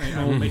inside. Like, he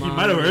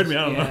might have heard me.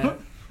 I don't Yeah. know.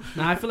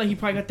 Nah, I feel like he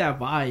probably got that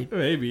vibe.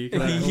 Maybe.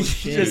 Oh,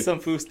 shit. Just some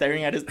fool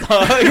staring at his dog.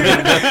 Like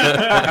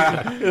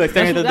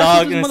staring at the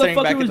dog and this staring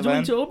back motherfucker at was the doing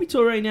van. to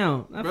Obito right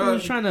now. That Bro. fool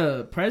was trying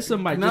to press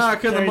him by Nah, just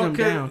staring him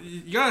because down.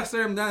 you gotta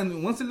stare him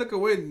down. Once they look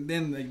away,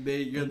 then like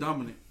you're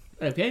dominant.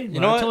 Okay, You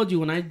well, know I what? told you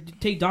when I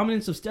take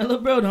dominance of Stella,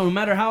 bro. No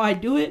matter how I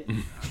do it,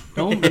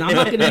 I'm not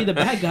gonna be the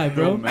bad guy, No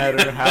bro.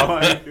 matter how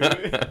I do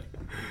it.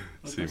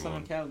 See, Some in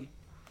man. Cali.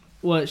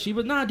 What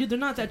Shiba? Nah, dude, they're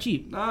not that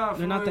cheap. Nah,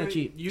 They're not that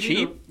cheap.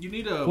 Cheap? You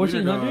need a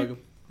 1400? wiener dog.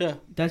 Yeah.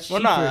 That's cheap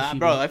Well, for a nah, Shiba.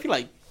 bro. I feel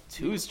like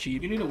two is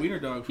cheap. You need a wiener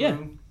dog. For Yeah.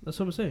 him. That's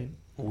what I'm saying.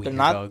 They're Wiener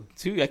not dog.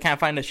 two. I can't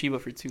find a Shiba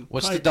for two.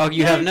 What's Probably- the dog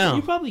you Yeah, have now?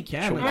 You probably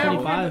can, like Hey,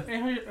 25.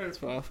 hey,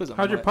 How's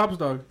how's your pop's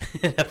dog?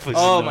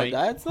 Oh, my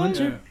dad's dog?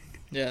 Hunter?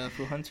 Yeah,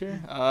 for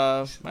Hunter.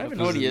 I don't even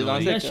know what he is.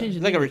 annoying. He's You like, guys changed he's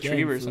the like a name again,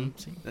 retriever or fool.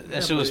 something.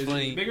 That shit was Is he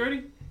funny. big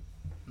already?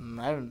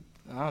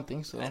 I don't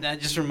think so. And that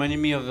just reminded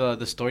me of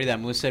the story that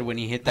Moose said when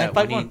he hit that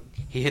 951.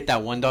 when he hit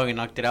that one dog and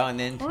knocked it out, and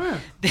then Oh yeah.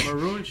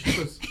 Maroon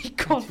Shibas. he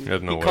called He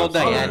has no he called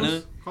words.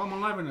 Diana, Call him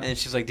on live right now. and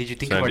she's like, "Did you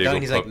think San of our Diego dog?"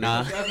 And he's like, puppy. "Nah."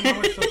 Ask him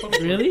how much the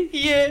puppy- Really?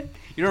 Yeah.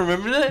 You don't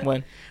remember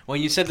that?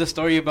 When you said the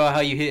story about how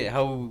you hit, I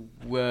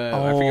forget where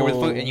the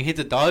fuck, and you hit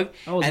the dog,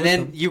 and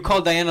then you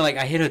called Diana like,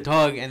 I hit a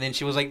dog, and then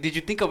she was like, did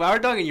you think of our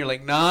dog? And you're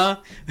like, nah.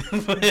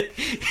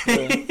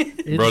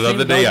 Is Bro, the the other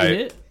same day dog you I-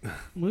 hit?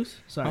 Moose?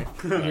 Sorry.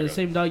 Is it the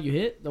same dog you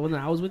hit? The one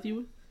that I was with you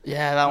with?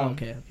 yeah, that Oh, one.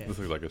 okay. This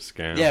looks like a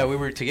scam. Yeah, we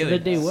were together. The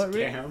day what,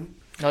 Rick? Damn.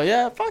 Oh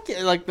yeah, fuck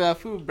it. Like the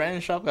food Brandon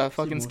shop got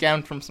fucking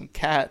scammed from some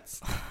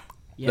cats.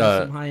 Yeah,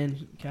 some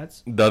high-end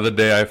cats. The other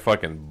day I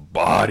fucking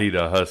bodied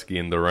a husky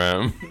in the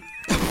ram.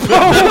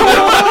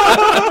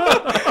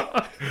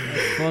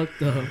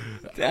 Fucked up.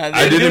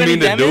 I didn't mean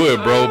to do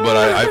it, bro, but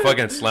I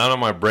fucking slammed on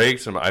my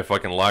brakes and I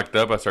fucking locked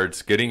up. I started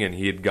skidding and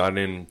he had gotten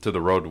into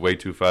the road way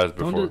too fast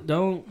before.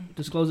 Don't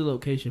disclose the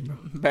location, bro.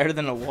 Better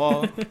than a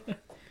wall.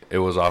 It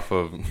was off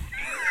of.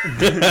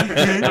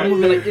 I'm gonna be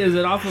like, is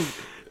it off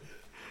of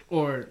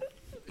or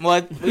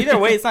Well, either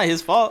way, it's not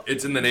his fault.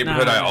 It's in the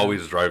neighborhood Nah. I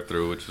always drive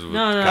through, which is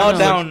No, Calm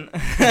down.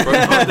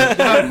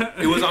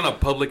 It was on a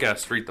public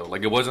ass street though.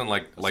 Like it wasn't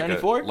like a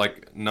 74?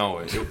 like no.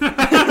 It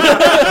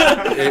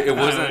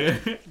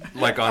wasn't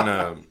like on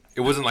a.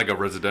 It wasn't like a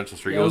residential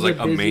street. Yeah, it was like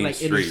a a busy, main like,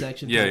 street.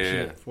 intersection Yeah, type yeah,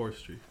 yeah. shit. 4th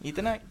Street.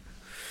 Ethernet?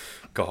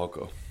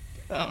 Kahoko.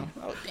 Oh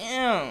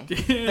damn.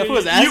 That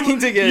was asking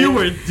to get. You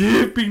were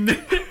dipping.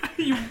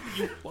 you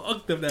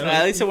fucked up that.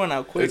 At least it went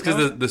out quick. It's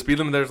because the speed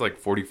limit there is like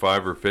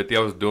 45 or 50. I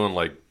was doing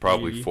like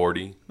probably 80.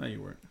 40. No,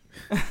 you weren't.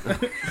 huh?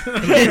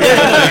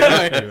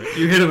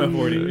 You hit him at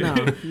 40.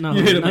 No,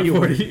 You hit him no, at you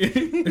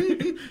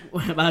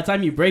 40. By the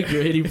time you break,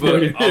 you're hitting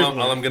 40. But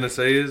all I'm gonna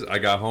say is I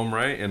got home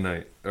right and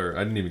I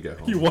didn't even get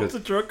home. You walked the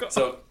 'Cause- truck off.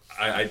 So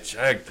I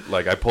checked,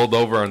 like I pulled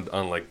over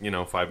on like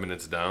 5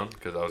 minutes down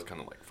because I was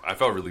kind of like I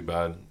felt really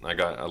bad. I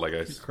got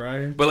He's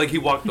crying. but like he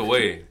walked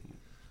away.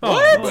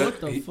 What? But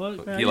What the he,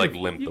 fuck, man? he like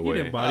limped away.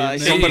 didn't body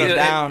him. He put him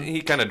down.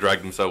 He kind of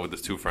dragged himself with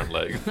his 2 front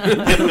legs.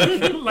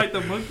 Like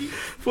the monkey.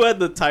 Who had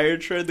the tire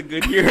tread, the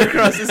Goodyear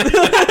across his.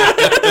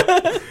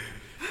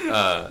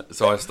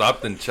 So I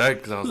stopped and checked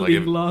because I was like,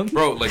 Ling Long.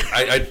 bro, like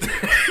I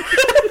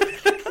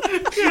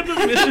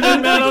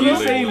Michelin man on Ling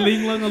him saying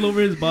Ling Long all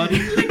over his body.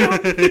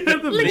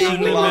 The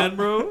Michelin Long. man,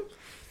 bro.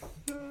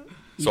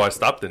 so I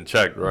stopped and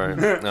checked, right?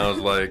 And I was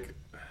like,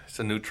 it's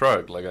a new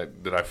truck.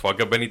 Like, did I fuck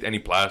up any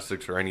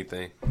plastics or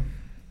anything?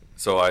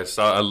 So I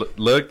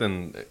looked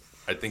and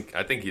I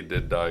think he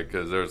did die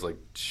because there was like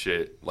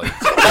shit, like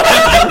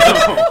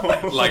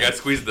like I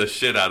squeezed the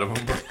shit out of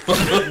him. Bro.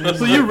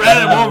 So you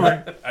ran him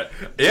over.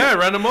 I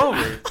ran him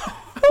over.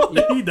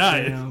 He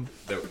died. Damn.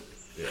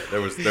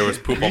 There was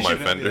poop on my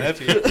fender.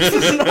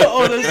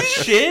 Oh, there's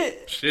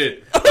shit.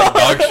 Shit, like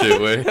dog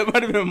shit way. That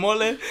might have been mole.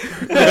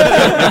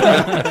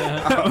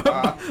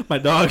 My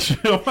dog shit.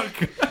 Oh my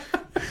god.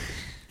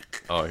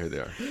 Oh, here they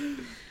are.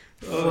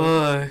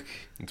 Fuck.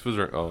 This was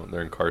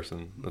they're in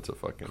Carson. That's a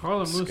fucking.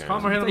 Call him Moose. scam. Call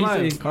him or hit him He's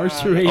live.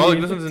 incarcerated. Oh,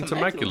 look, this one's in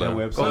Temecula.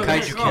 Temecula. That Call, website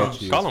Kaiju is catch.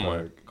 sketchy call as him fuck.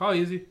 one. Call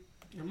easy.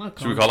 I'm not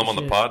Should we calling call him on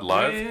the shit. pod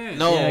live? Yeah.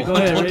 No. Yeah, go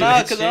ahead, Don't Rick. do Nah,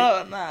 that cause shit.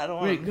 I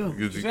don't Rick, want.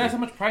 go. Just ask how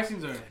much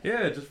pricing's are.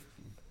 Yeah, just.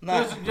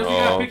 Nah. Just you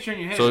got a picture in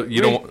your head. So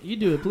you Rick, don't. You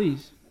do it,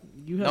 please.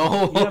 You have,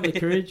 No. you have the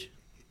courage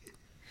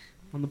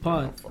on the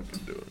pod. Fucking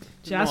do it.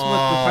 Just ask what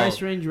the price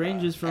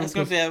ranges from. Ask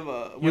them if they have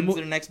You're when's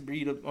their next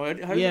breed of. Or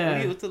how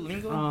Yeah. what's the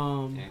lingo?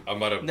 Um, I'm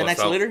about to The bust next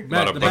out. litter? I'm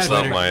about to The bust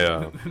next out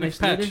litter. my next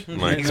patch. later.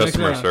 my Next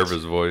customer up.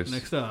 service voice.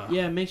 Next up.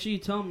 Yeah, make sure you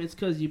tell them it's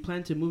because you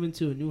plan to move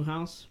into a new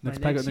house by Next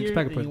next pack- next year,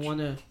 pack and you punch.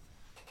 wanna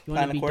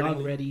Plan be dog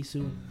accordingly. ready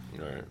soon.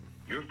 All right.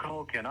 Your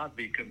call cannot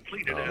be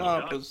completed as No,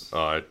 done. pues.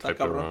 Oh, I typed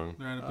it cabrón. wrong.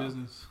 They're out of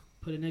business.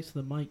 Put it next to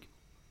the mic.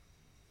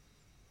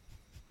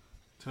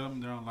 Tell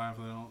them they're on live.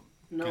 So they don't.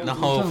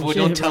 No, fool,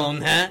 don't tell them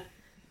that.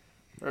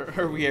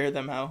 Or we air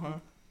them out, huh?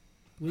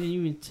 We didn't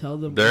even tell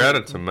them. They're out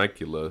of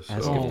Temecula,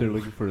 Ask so if they're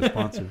looking for a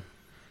sponsor.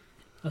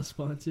 a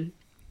sponsor.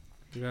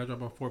 You gotta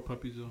drop off 4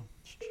 puppies though.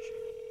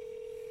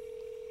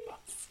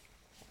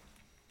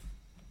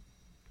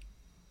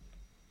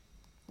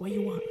 What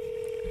you want?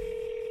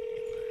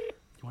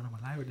 You want them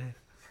alive or dead?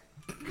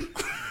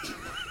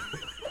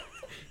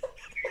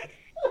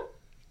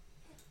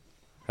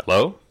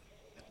 hello.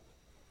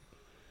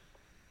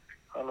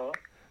 Hello?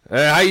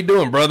 Hey, how you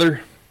doing,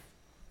 brother?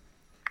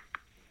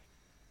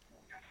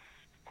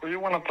 What do you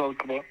want to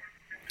talk about?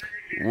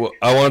 Well,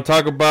 I want to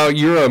talk about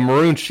you're a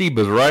maroon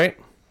Shibas, right?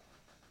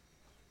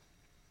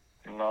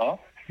 No?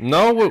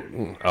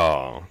 No.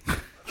 Oh.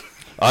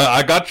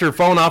 I got your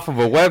phone off of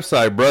a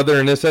website, brother,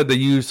 and it said that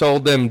you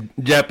sold them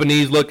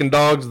Japanese-looking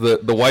dogs,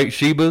 the white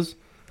Shibas.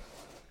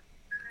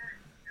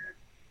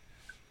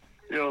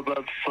 Yo,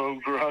 that's so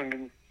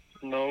wrong.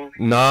 No,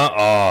 Nah,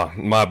 oh,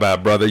 my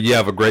bad, brother. You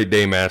have a great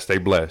day, man. Stay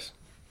blessed.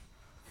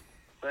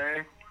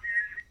 thanks.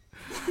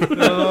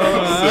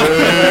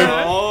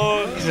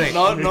 Oh, He's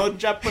like- no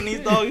Japanese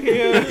dog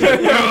here.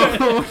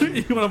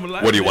 You want them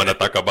alive? What do you want to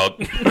talk about?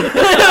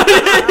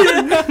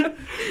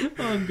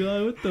 Oh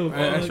god, what the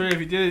I fuck? swear, if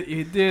he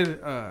did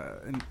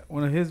in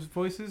one of his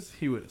voices,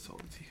 he would have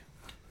sold it to you.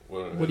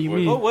 What do you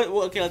mean? Oh, what?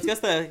 Okay, let's guess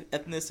the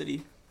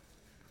ethnicity.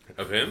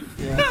 Of him?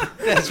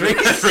 That's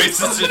racist.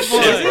 Racist as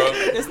shit, bro.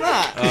 It's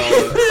not.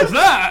 It's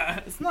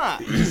not. It's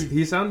not.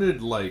 He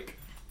sounded like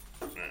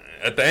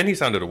At the end, he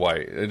sounded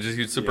white.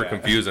 He was super Yeah.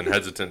 confused and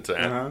hesitant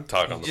to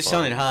talk on the Just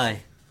phone. sounded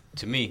high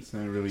to me. It's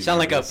not really Sound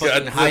like a nervous.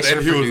 fucking high and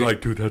surfer he was dude.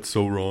 like, "Dude, that's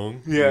so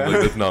wrong." Yeah.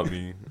 Like, that's not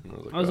me. And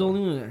I was the "Oh."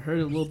 only one that heard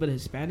a little bit of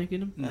Hispanic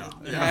in him. No.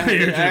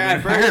 I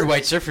heard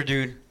white surfer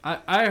dude.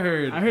 I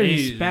heard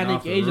Hispanic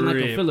off the Asian like a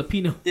rip.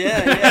 Filipino.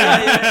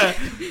 Yeah.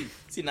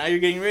 See, now you're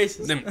getting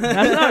racist. Them-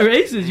 That's not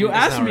racist. You It's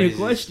asked not me a racist.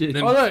 question.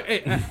 Them- Oh look,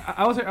 hey,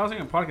 I was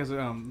hearing a podcast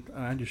with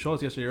Andrew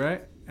Schultz yesterday,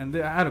 right? And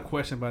I had a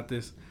question about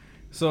this.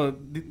 So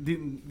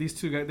these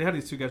two guys, they had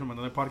these two guys from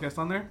another podcast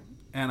on there,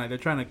 and like they're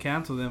trying to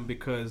cancel them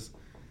because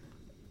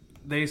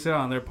they said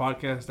on their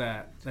podcast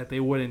that they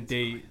wouldn't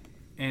date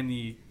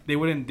any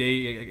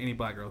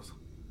black girls.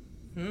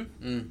 Mm.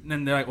 And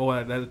then they're like, oh,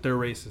 that they're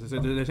racist.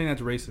 They're saying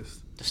that's racist.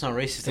 That's not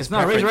racist. That's It's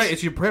not preference. racist, right?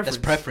 It's your preference.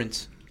 That's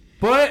preference.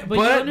 But you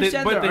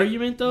understand their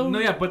argument, though? No,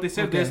 yeah, but they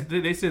said Okay.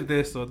 this. They said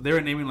this. So they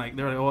were naming like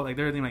they were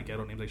naming like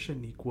ghetto names like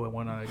Shaniqua and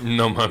whatnot.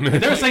 No, my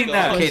man. They were saying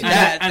that. Okay, And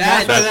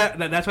that's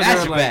that's why they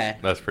That's were like, bad.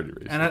 That's pretty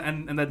racist.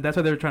 and that's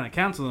why they were trying to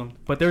cancel them.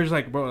 But they were just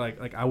like, bro,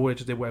 like I would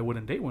just I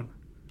wouldn't date one.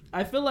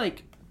 I feel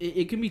like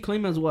it can be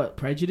claimed as what,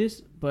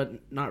 prejudice, but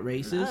not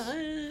racist.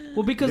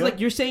 Well, because Yeah. like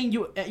you're saying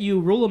you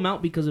rule them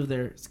out because of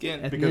their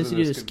Skin. Because of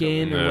ethnicity, their or skin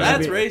skin, color. or Yeah.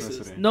 That's whatever.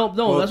 racist. No,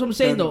 Well, that's what I'm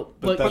saying then- though.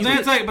 but But that's then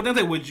it's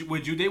like,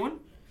 would you date one?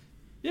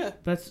 Yeah.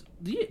 that's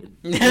yeah.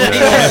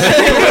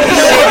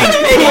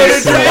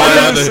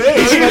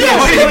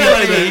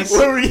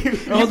 What were you?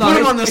 Hold Put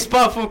him on. on the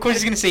spot. Of course,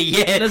 he's gonna say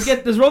yes.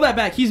 Let's roll that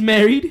back. He's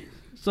married,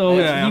 so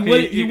Yeah, he okay,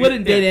 would he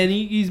wouldn't yeah. date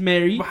any. He's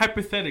married. But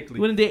hypothetically,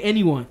 Wouldn't date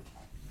anyone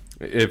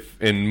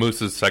If in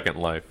Moose's second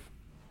life,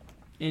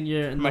 in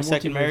your My the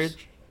second multiverse.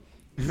 marriage.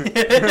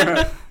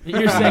 In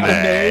your second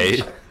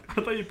marriage. I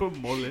thought you put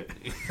mole.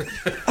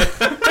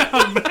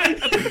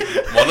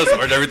 Mola's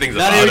smart. Everything's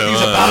Not about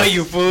everything's him. about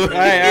you, fool. All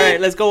right.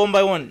 Let's go one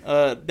by one.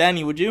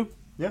 Danny, would you?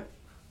 Yeah.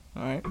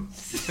 All right.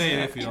 Say it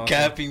if you don't.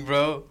 Capping,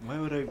 bro. Why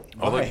would I?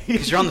 Oh, Why?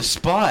 Because you're on the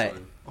spot.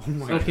 Oh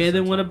my. Okay,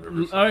 then what? All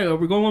right,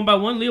 we're going one by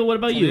one. Leo, what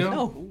about you? Leo?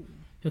 No.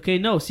 Okay,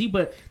 no. See,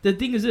 but the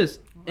thing is this: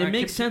 it Alright,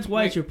 makes keep- sense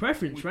why it's wait, your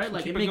preference, right?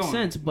 Like keep it it makes going.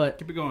 sense, but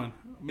Keep it going.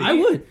 Me? I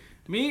would.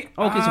 Me?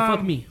 Okay, so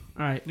fuck me.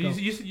 All right. Go.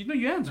 You know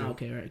your answer.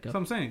 Okay, all right, That's go. what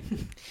I'm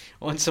saying.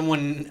 When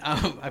someone,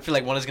 I feel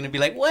like one is gonna be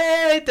like,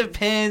 well, it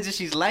depends if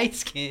she's light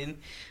skinned.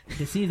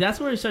 Okay, see, that's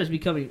where it starts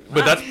becoming.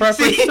 But that's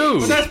preference See? too.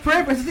 But that's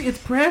preference. It's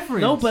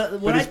preference. No, but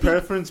what But I it's think,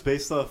 preference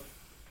based off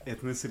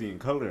ethnicity and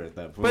color at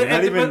that point. But Not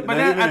at, even- but not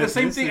then even at the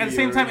same thing, at the ethnicity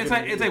same or time, it's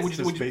even- like would you,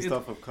 just would you based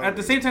off of color. at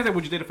the same time,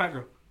 would you date a fat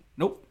girl?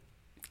 Nope.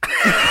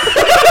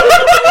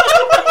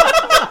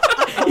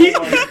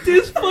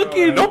 this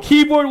fucking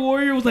keyboard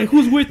warrior was like,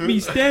 "Who's with me?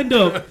 Stand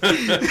up."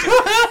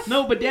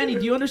 No, but Danny,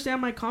 do you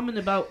understand my comment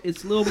about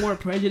it's a little more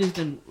prejudiced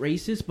than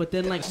racist? But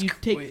then, like, you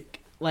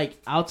take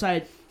like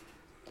outside.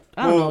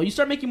 I don't Well- know. You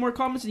start making more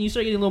comments and you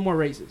start getting a little more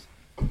racist.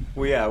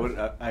 Well,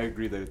 yeah, I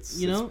agree that it's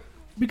You know,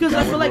 because I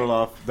that feel would like rule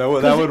off. That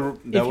would 'cause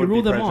that if you would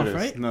rule be them off,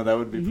 prejudice. right? No, that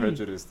would be Mhm.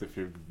 prejudiced if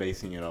you're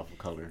basing it off of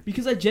color.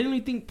 because I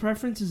genuinely think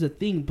preference is a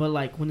thing, but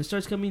like when it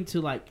starts coming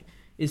to like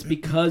it's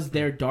because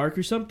they're dark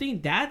or something.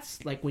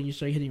 That's like when you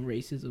start hitting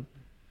racism.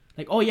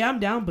 Like, oh yeah, I'm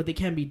down, but they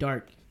can't be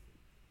dark.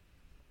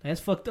 That's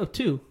fucked up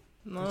too.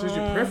 No. It's just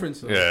your preference.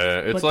 Though. Yeah,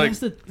 it's but like that's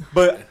the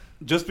But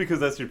just because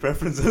that's your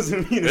preference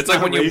doesn't mean It's like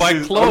not when you buy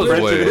racist or clothes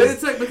with- But prejudiced.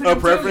 it's like, but it's A like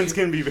I'm telling preference you.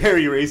 can be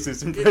very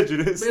racist and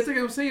prejudiced. But it's like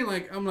I'm saying,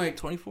 like I'm like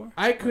 24.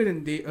 I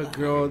couldn't date a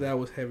girl that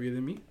was heavier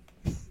than me.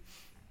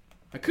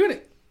 I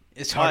couldn't.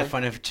 It's hard Why? to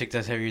find a chick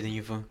that's heavier than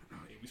you, fool.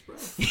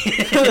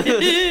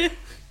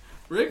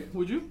 Rick,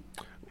 would you?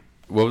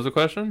 what was the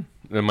question?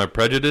 And my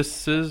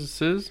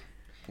prejudices?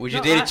 Would you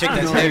No, date I- a chick I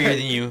that's don't know. heavier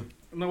than you?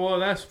 No, well,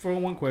 that's for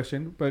one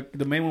question. But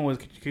the main one was,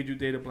 could you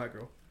date a black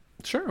girl?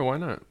 Sure, why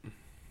not?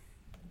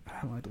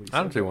 I don't like the way you I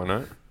don't said see why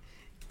not.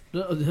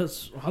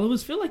 all of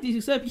us feel like these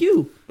except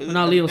you.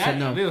 No, Leo that. said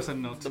no. Leo said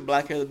no. The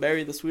blacker the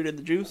berry, the sweeter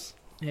the juice.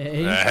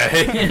 Hey.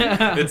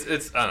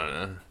 It's I don't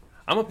know.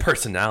 I'm a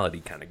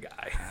personality kind of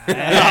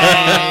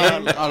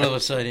guy. All of a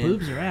sudden.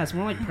 Boobs or ass,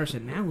 more like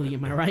personality.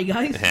 Am I right,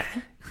 guys?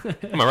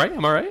 Am I right?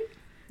 Am I right?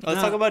 Let's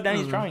No, talk about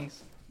Danny's I don't know.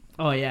 drawings.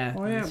 Oh yeah.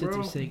 Oh yeah, That's bro.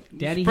 interesting. You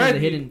Daddy surprised- has a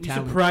hidden you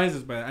talent. surprised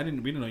us by that. We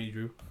didn't know you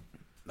drew.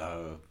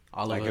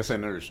 All I of guess us. I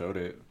never showed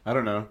it. I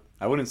don't know.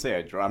 I wouldn't say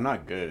I draw. I'm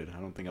not good.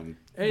 I don't think I'm.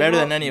 Hey, Better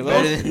well, than any of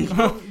Better us. than-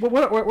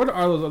 what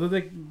are those? Are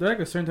they they're like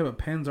a certain type of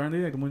pens, aren't they?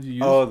 Like the ones you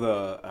use. Oh,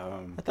 the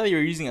I thought you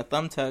were using a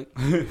thumbtack.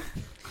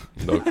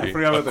 Okay. I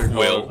forgot what they're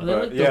quill. called. Are they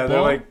But like the yeah, they're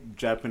ball? like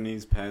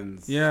Japanese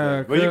pens.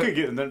 Yeah, but you cause- could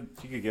get them.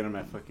 You could get them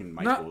at fucking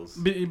not, Michaels.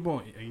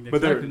 boy,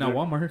 But they're- exactly not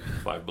Walmart.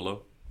 Five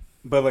Below.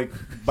 But like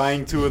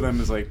buying two of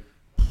them is like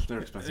they're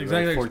expensive.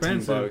 Exactly, like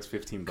 $14,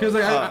 expensive. $15. Because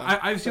like Uh,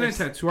 I've seen like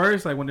tattoo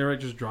artists like when they're like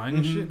just drawing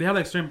and Mhm. shit. They have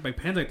like certain like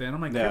pens like that, and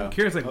I'm like, Yeah. I'm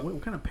curious, like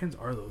what kind of pens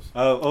are those?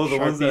 The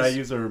ones that I Sharpies.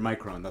 use are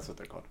Micron. That's what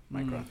they're called.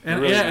 Micron. They're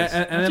And really yeah, nice.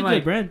 and That's then a good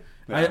like brand.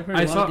 Yeah. I've heard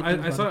a lot of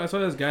good things about I saw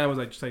this guy that was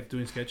like just like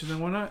doing sketches and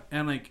whatnot,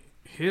 and like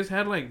his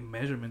had like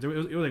measurements. It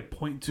was like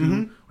 0.2,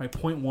 Mhm. like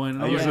 0.1. And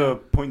I was use like,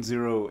 a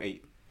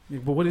 .08.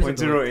 but what is it?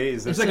 though? .08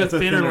 is It's like a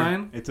thinner thinner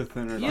line? It's a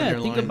thinner Yeah, line.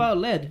 Underline. think about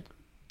lead.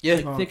 Yeah.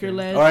 Like Oh, thicker okay.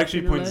 lead. Oh,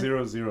 actually,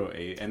 thinner lead.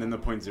 .008, and then the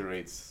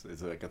 .08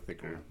 is like a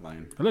thicker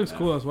line. It looks Yeah.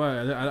 cool. That's why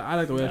I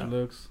like the way Yeah. it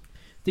looks.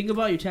 Think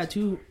about your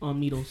tattoo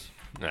needles.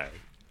 Nah.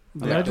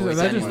 That's the way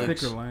just, Danny just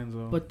looks. thicker lines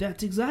though. But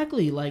that's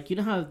exactly like you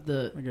know how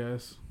the I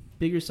guess.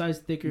 bigger size,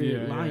 thicker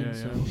Yeah, yeah,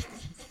 lines. yeah, So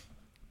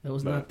that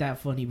was But- not that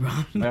funny, bro.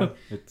 Yeah,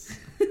 it's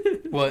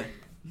What?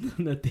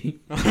 Nothing.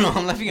 No,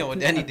 I'm laughing at what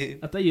Danny did.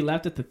 I thought you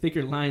laughed at the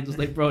thicker lines. I was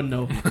like, bro,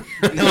 no.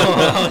 No,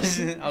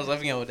 I was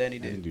laughing at what Danny I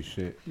didn't did. do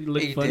shit. You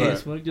look Hey, funny dude.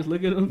 as fuck. Just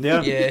look at him.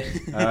 Yeah. Yeah.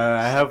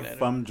 I have. Got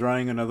it. I'm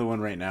drawing another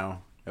one right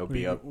now. It'll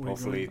be Where up you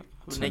hopefully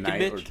Naked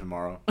tonight or bitch?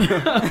 tomorrow.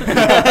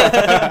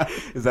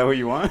 Is that what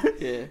you want?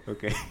 Yeah.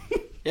 Okay.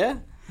 Yeah.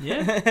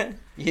 Yeah.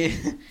 Yeah.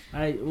 All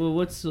right. Well,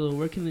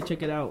 where can they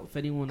check it out? If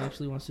anyone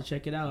actually wants to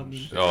check it out, I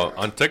mean, Oh,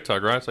 on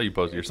TikTok, right? I saw you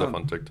posted your stuff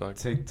on TikTok.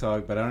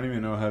 TikTok, but I don't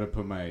even know how to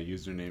put my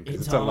username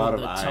because It's it's a on lot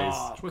of the eyes.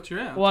 top. What's your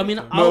app? well, I mean,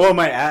 No, I'll, well,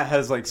 my ad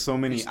has like so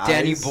many It's eyes.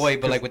 Danny Boy,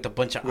 but like with a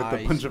bunch of with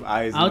eyes. a bunch of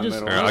eyes I'll in the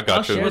just middle. Alright, I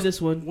got I'll you. share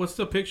this one. What's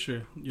the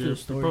picture? Your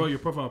story. your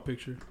profile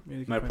picture. Maybe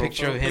you can My find it.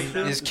 Picture of him,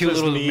 Picture? his It's cute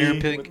just little me mirror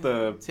pic. with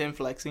the Tim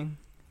flexing.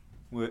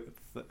 with.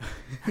 Mm.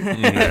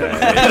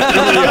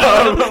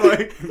 I'm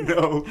like,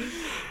 no,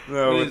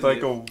 with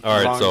like a All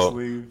right, long so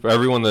sleeve. for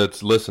everyone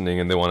that's listening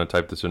and they want to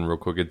type this in real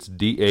quick, it's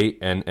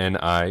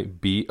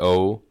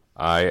DANNIBOIIIII.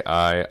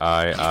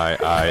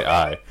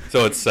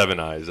 So it's 7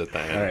 eyes at the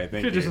end. All right,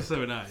 thank You're you. just a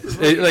 7 eyes.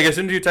 Like as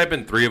soon as you type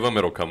in 3 of them,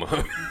 it'll come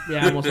up.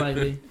 Yeah, most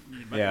likely.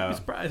 You might Yeah. be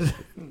surprised.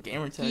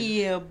 Gamer tag.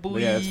 Yeah, boy.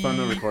 But yeah, it's fun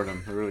to record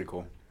them. They're really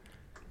cool.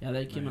 Yeah,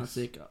 that came out Nice.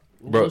 sick.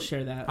 Bro, We'll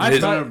share that. I I'm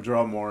thought- gonna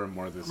draw more and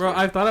more this Bro, year.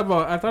 I thought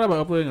about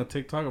uploading a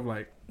TikTok of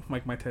like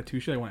my tattoo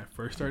shit when I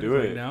first started Do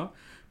right it. now,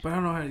 but I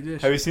don't know how to do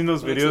this. Have you seen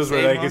those It's the videos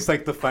where same, like huh? it's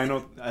like the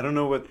final? I don't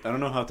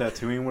know how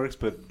tattooing works,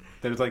 but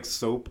there's like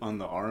soap on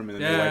the arm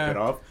and then they Yeah. wipe it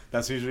off.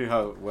 That's usually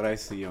what I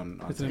see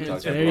on It's TikTok.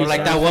 it's very Or like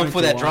that satisfying one to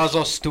fool that watch. draws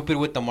all stupid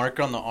with the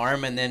marker on the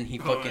arm, and then he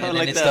fucking, and then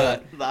Like it's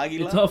the the.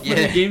 Aguila. It's all funny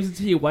Yeah. games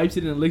until he wipes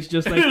it and it looks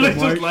just like It the looks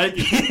mark. just like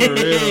it for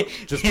real.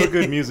 Just put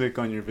good music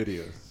on your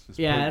videos. Just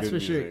Yeah, put that's good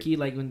for sure. music. Key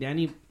like when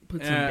Danny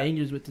puts some Yeah.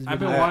 bangers with his I've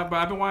been videos.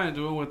 I've been wanting to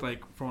do it with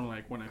like from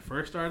like when I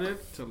first started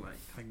to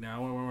like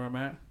now where I'm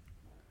at.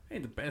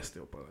 Ain't the best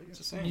still, but like,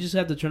 You just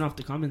have to turn off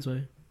the comments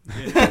way.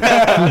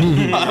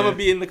 I'm gonna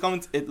be in the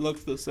comments. It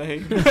looks the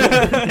same.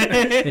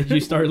 Did you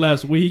start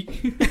last week?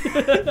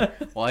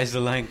 Why is the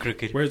line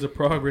crooked? where's the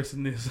progress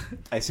in this?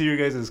 I see your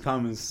guys'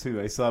 comments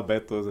too. I saw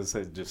Beto's that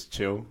said just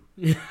chill.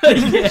 yeah.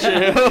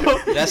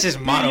 That's his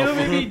You motto. know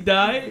when he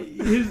died,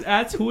 his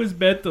ass who is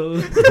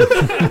Beto.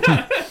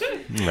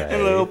 A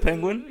little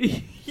penguin.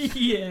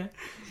 yeah.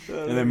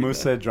 And then Moose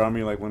said, "Draw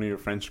me like one of your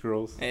French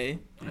girls." Hey,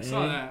 I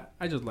saw that.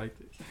 I just liked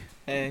it.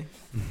 hey.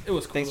 It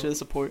was cool. Thanks for the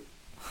support.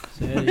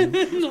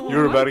 You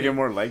were about to get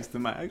more likes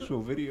than my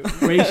actual video.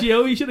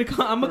 Ratio, you should have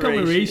come. I'm gonna come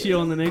with ratio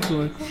on the next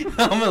one.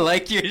 I'm gonna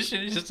like your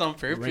shit just on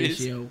purpose.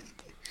 Ratio.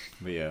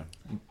 But yeah.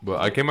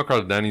 But I came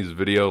across Danny's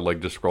video like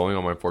just scrolling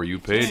on my For You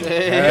page.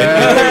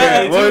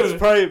 Hey. Well, it's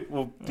probably.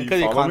 Well, do you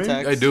Because your follow me?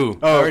 contacts. I do.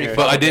 Oh, already okay.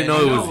 But I didn't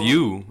know it was No.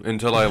 you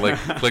until I like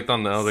clicked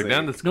on that. I was like, Sick.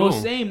 damn, that's No,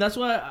 cool. same. That's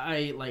why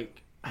I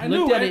like. I I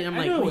looked knew- at it. I- and I'm I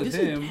like, knew it wait, was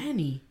this him. is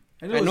Danny.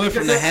 I know it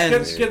from the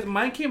hands. Because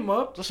mine came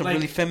up. Those are like,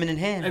 really feminine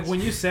hands. like when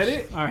you said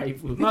it. All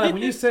right. No, like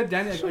when you said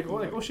Danny, like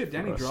oh shit,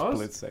 Danny For a draws.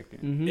 Split second.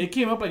 Mm-hmm. It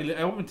came up like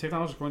I opened TikTok,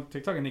 I was scrolling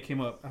TikTok, and it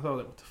came up. I thought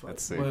like, what the fuck?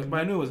 That's sick. But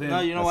I knew it was him. No,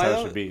 you know That's why how it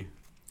though? should be.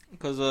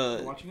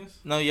 Because Watching this?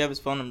 no, you have his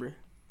phone number.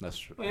 That's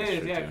true. Oh, That's yeah,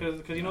 true, yeah, too.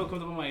 because you know it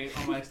comes up on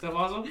my stuff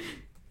also.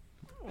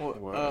 What?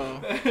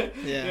 Oh,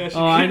 yeah.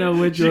 Oh, I know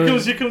which she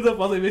one. she comes up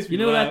all. It makes me You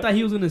know what I laugh. thought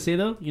he was gonna say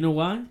though? You know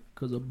why?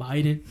 Because of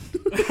Biden.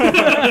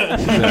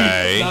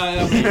 Hey.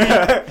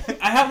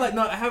 I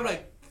have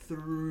like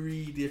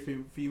 3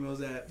 different females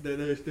that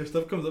their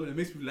stuff comes up and it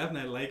makes me laugh and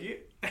I like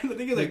it. And the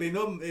thing is like they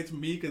know it's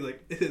me because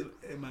like it is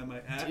in my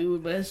app.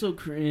 Dude, but that's so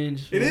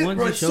cringe. It The is, ones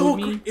bro. you It's showed so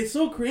me. it's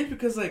so cringe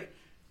because like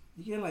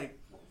you get like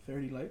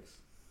 30 likes,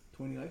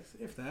 20 likes,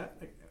 if that.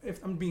 Like,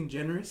 if I'm being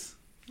generous.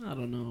 I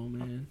don't know,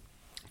 man.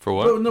 For But,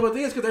 what? no, but the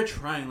thing is because they're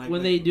trying. Like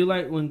When they do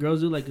when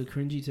girls do like a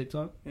cringy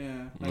TikTok,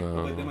 yeah,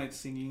 like them like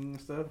singing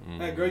and stuff. Mm.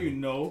 That girl, you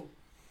know.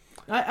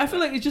 I feel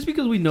like it's just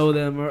because we know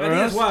them, or I think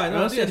that's else, why. or No,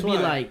 I else think it'd that's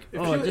be why. like, If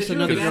oh, she- just if she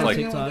another was girl like-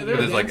 dancing on- TikTok. if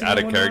It is like dancing out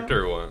of on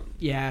character or what?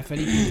 Yeah, if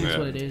anything, that's Yeah.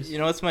 what it is. You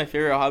know what's my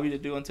favorite hobby to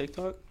do on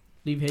TikTok?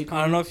 Leave hate.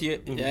 I don't know if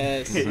comments. you.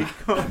 Yes. Send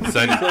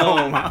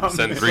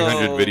send 300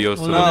 So- videos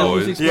to Well, the no,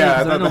 boys. let's explain, Yeah,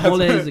 'cause I know that's-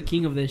 Mole is the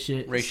king of this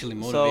shit. Racially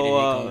motivated So, hate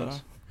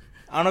comments.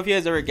 I don't know if you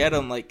guys ever get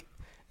them. Like,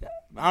 I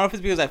don't know if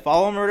it's because I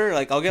follow him or whatever.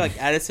 Like, I'll get like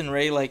Addison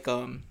Ray, like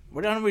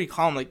what I don't know what you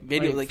call them, like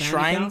video, Like like fan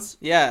shrines. accounts?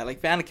 Yeah, like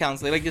fan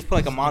accounts. They like just put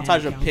like a Fan montage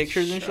of accounts.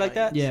 pictures and shit like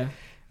that. Yeah. And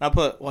I'll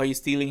put, why are you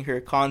stealing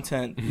her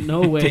content? No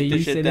way. Take the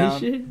You shit say down. that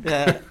shit?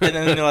 Yeah. And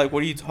then they're like,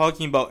 what are you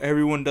talking about?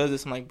 Everyone does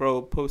this. I'm like,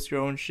 bro, post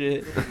your own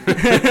shit. You're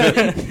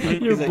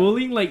He's like,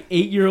 bullying like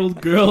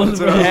 8-year-old girls,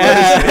 bro.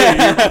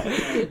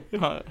 yeah.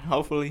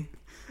 Hopefully.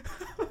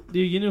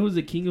 Dude, you know who's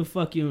the king of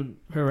fucking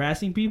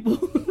harassing people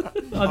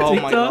on Oh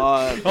TikTok? my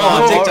god.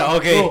 Oh, on TikTok,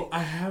 okay. Bro, I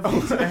haven't. I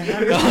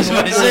was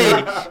about to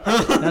say.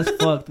 That's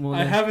fucked, Mole.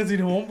 I haven't seen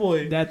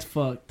Homeboy. That's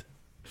fucked.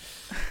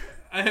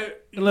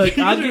 Look,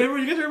 you I'll guys get-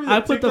 remember I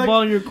put the TikTok?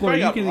 ball in your court. Probably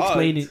You got can blocked.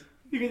 explain it.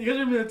 You guys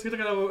remember the TikTok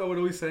I would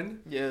always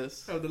send?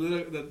 Yes. Of the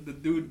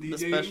dude The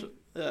DJing? special.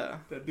 Yeah.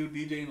 That dude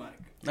DJing like.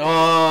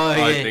 Oh,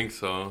 yeah. I think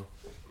so.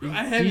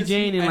 I haven't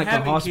DJing in I like a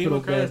haven't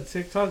hospital came across bed.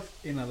 TikTok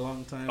in a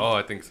long time. Oh,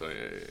 I think so. Yeah.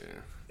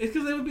 It's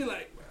because they would be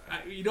like,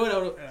 you know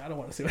what? I don't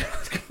want to say what I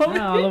was going.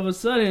 Yeah, all of a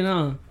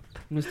sudden,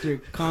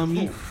 Mr.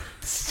 Kami.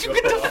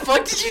 What the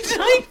fuck did you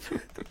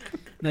type?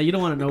 No, you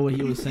don't want to know what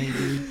he was saying,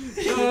 dude.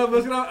 No,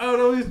 but I would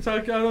always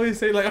talk. I would always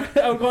say like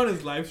I would go on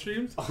his live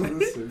streams. All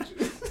the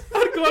searches.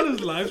 I'd go on his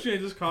live stream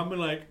and just comment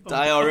like,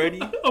 Die already?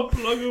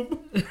 unplug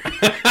him.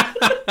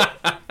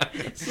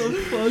 So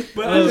fucked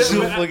But up.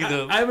 So fucking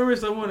dumb. I remember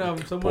someone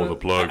Pull the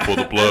plug. Pull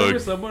the I remember plug.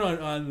 someone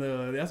on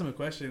the they asked him a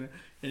question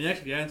and he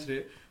actually answered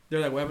it. They're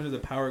like, what happens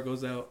if the power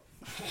goes out?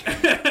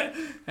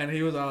 And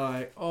he was all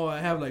like, oh, I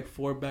have like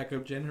 4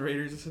 backup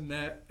generators, this and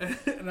that.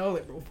 And I was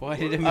like, bro, Why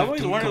did him I have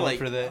always Doom wonder, come like,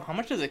 for that? how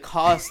much does it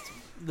cost?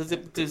 Does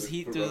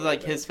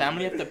like his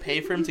family have to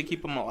pay for him to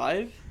keep him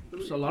alive?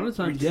 So a lot of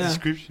times, yeah.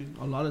 Description.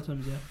 A lot of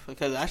times, yeah.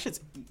 Because that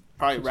shit's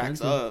probably racks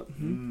Expensive. up.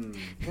 Mm.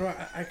 bro,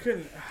 I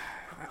couldn't.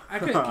 I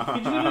couldn't.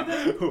 Could you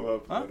live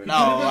with that? Huh? No,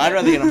 I'd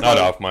rather get him. Not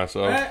off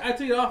myself. I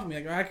took it off of me.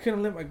 Like, I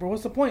couldn't live. Like, bro,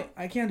 what's the point?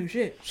 I can't do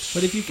shit.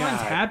 But if you find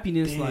God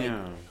happiness, like,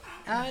 Damn.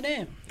 Ah,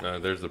 damn.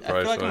 There's the I feel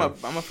price. like Right?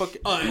 I'm a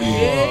fucking. Oh, Oh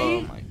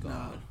yeah. my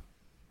god.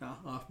 No,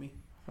 off me.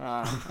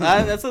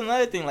 That's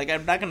another thing. Like,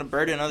 I'm not gonna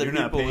burden other You're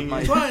not people with paying my.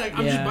 That's why, like,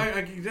 I'm Yeah. just buying,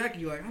 like,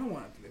 exactly. Like, I don't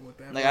want to live with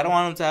that. Like, I don't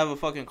want him to have a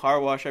fucking car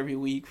wash every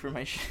week for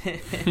my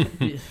shit.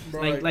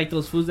 Bro, like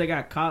those fools that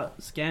got caught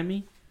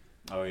scamming.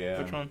 Oh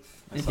yeah. Which one?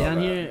 I And saw down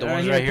that. here, The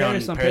ones right here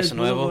on Paris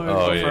Nuevo? Boulevard.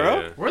 Oh For yeah.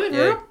 real? yeah. Were they for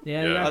Yeah. real?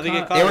 Yeah, Yeah. they got Oh, they get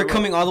caught. caught. They were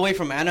coming all the way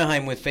from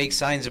Anaheim with fake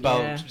signs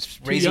about Yeah.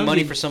 raising Too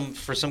money young.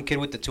 for some kid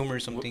with the tumor or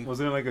something.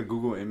 Wasn't it like a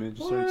Google image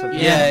search? What? at the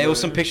Yeah, end? it was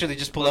some picture they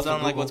just pulled Was off that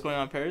of like Google. what's going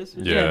on in Paris?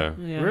 Yeah.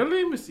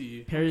 Really? Let me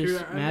see. Paris I'm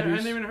curious. I matters.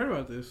 never even heard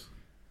about this.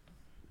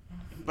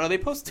 Bro, they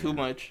post too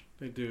much.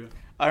 They do.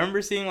 I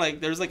remember seeing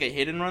like there's like a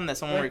hit and run that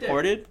someone Right there.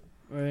 recorded.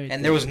 Right.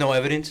 And there was no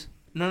evidence.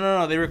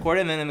 No, they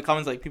recorded and then in the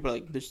comments like people are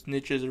like there's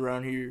snitches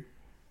around here.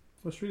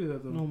 What street is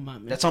that though? No, my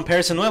man. That's on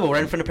Paris Nuevo,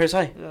 right in front of Paris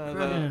High.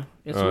 Yeah,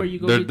 it's Uh, where you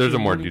go. there- get there's your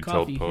a more morning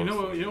detailed coffee. post. You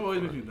know what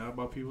always makes me doubt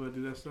about people that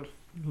do that stuff?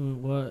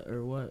 What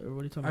or what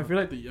are you talking I about? feel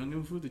like the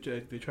young food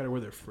they try to wear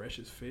their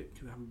freshest fit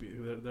because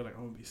they're like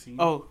I'm gonna be seen.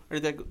 Oh, or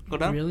did that go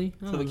down? Really?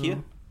 I To the don't Kia?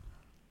 know.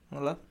 On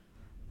the left?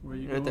 Where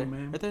you Right going, there.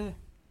 man? Right there.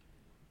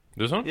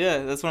 This one? Yeah,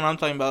 that's what I'm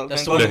talking about.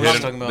 That's Then the go one The on- we're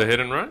talking hit, about. the hit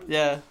and run?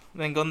 Yeah,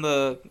 then go on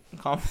the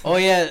comment. Oh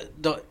yeah,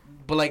 but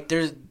like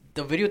the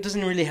video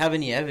doesn't really have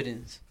any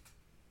evidence.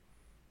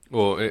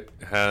 Well, it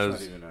It's not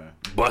has even a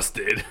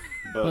busted.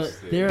 But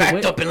busted. they're a, Backed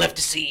wit- up and left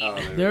the scene. Oh,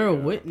 there they're we a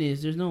go.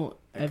 witness. There's no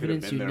That could've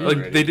evidence been you there need. Like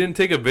already. they didn't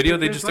take a video;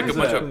 they It's just took a like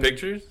bunch that. of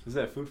pictures. Is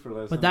that food for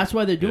less? But that's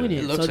why they're doing Yeah.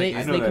 it, It looks so they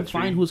like it. I know can that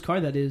find tree. whose car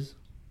that is.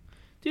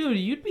 Dude,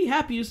 you'd be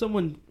happy if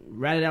someone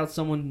ratted out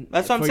someone.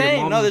 That's what I'm for your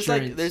saying. mom's No, there's like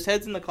insurance. there's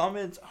heads in the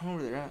comments. I don't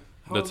know where they're at.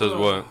 That says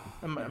what?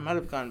 It might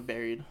have gotten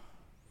buried.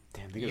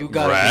 Damn, they You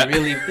got gotta be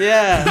Rat. really,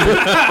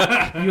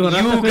 Yeah. You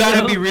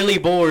gotta be really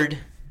bored.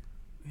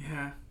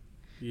 Yeah.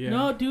 Yeah.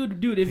 No,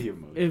 dude. The If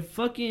emoji.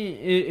 fucking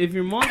if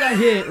your mom got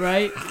hit,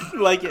 right?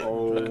 like it.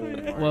 Oh,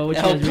 Well, which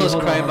L is plus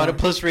hold crying on. about a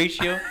plus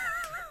ratio.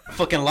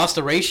 Fucking lost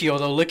the ratio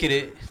though. Look at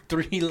it,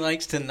 3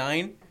 likes to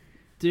 9.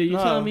 Dude, you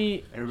No. telling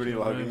me everybody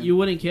logging in. you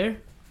wouldn't care?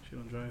 She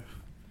don't drive.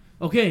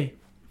 Okay,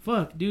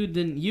 fuck, dude.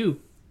 Then you.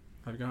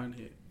 I've gotten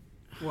hit.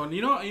 Well,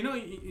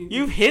 you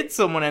You've hit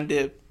someone and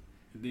did.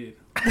 did.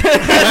 Shit,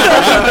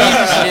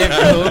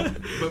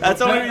 bro. That's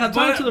but- only I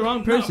talked to the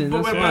wrong person.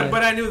 No, That's why.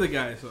 but I knew the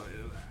guy, so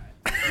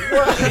You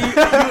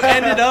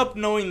ended up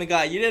knowing the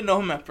guy. You didn't know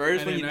him at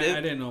first when you I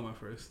did. didn't know him at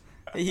first.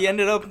 He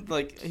ended up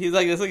like he's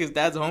like it's like his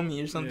dad's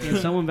homie or something. Can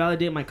someone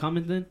validate my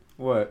comment then?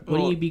 What?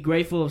 Wouldn't you be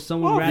grateful if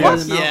someone Oh, ratted fuck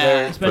them out? yeah.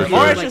 Especially For sure.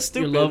 if, Or like, just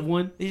your stupid. loved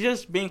one. He's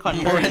just being Moritz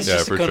contrarian. is Yeah,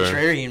 just a for sure.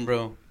 contrarian,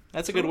 bro.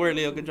 That's a good word,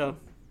 Leo. Good job.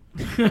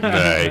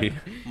 Hey,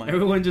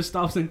 Everyone just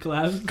stops and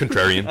claps.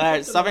 contrarian. All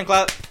right, stop and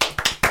clap.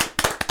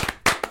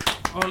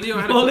 Oh, Leo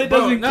had Well, a it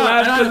doesn't no,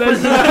 clap I had a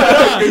unless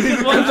question.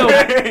 these ones are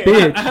I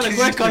bitch. had a He's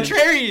a question.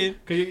 contrarian.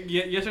 Cause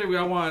yesterday we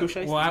all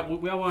Who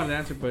we all wanted to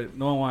answer, but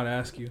no one wanted to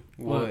ask you.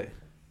 What?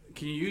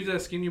 Can you use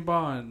that skin you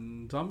bought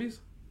on zombies?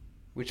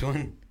 Which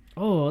one?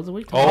 Oh, that's a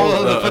week.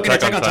 Oh, the the fucking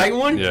Attack on Titan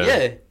one? Yeah.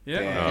 Yeah.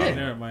 Yeah. Yeah.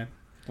 Never mind.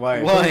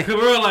 Why? Why? Cause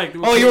we were like,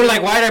 Oh, you were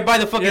like, why did I buy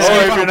the fucking Yeah. skin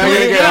Oh, if on you're not Play?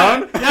 gonna get Yeah.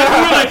 on? yeah,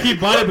 we were like, he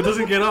bought it but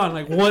doesn't get on.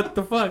 Like, what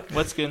the fuck?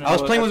 What's good? I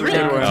was playing with Rick.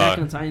 Yeah, Good Attack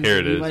one. on Titan, Here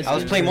it is. Levi's I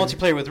was playing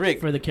multiplayer with Rick.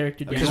 for the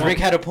character. Because demo. Rick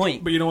had a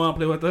point. But you don't want to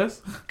play with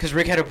us? Because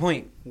Rick had a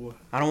point. What?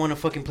 I don't want to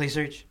fucking play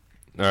Search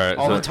All right,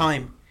 all so the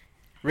time.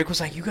 Rick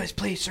was like, you guys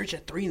play Search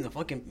at 3 in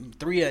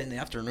the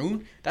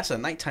afternoon? That's a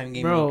nighttime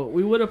game. Bro,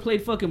 we would have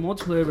played fucking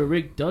multiplayer, but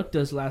Rick ducked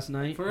us last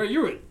night. For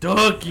you were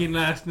ducking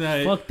last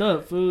night. Fucked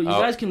up, fool. You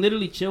Oh. guys can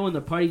literally chill in the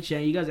party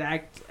chat. You guys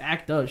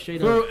act up, straight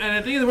Bro, up. and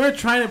the thing is, we're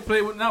trying to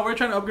play. Now we're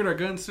trying to upgrade our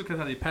guns too, because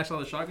how they patched all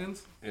the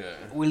shotguns. yeah.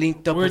 We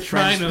linked up We're with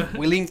friends. trying to-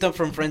 We linked up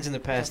from friends in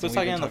the past. Let's and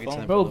talk we've been on the talking to phone.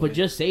 them Bro, for a but bit.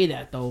 just say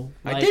that though.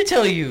 I Like, did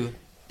tell you.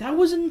 That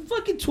was in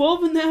fucking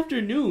 12 in the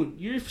afternoon.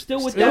 You're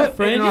still with Yeah, that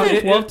friend no, from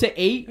it- 12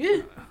 to 8?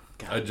 Yeah.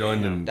 I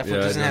joined in. That Yeah,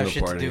 fool I doesn't joined have the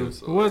shit to party. do. It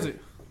Who was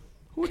it?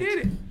 Who did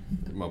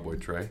it? My boy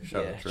Trey.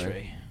 Shout out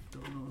Trey.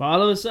 But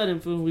all of a sudden,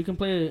 fool, we can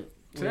play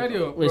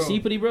Serio, with bro.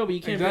 Seapity, bro, but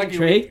you can't Exactly.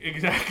 bring Trey.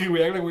 Exactly.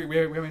 We act like we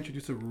haven't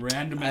introduced a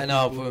random. I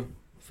know, people. fool.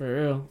 For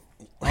real.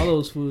 All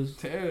those fools.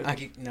 Ted.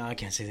 I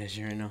can't say that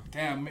shit right now.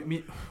 Damn,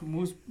 me,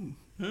 Moose.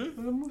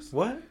 Moose.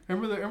 What?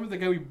 Remember the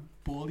guy we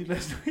bullied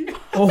last night?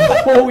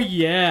 Oh,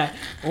 yeah.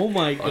 Oh,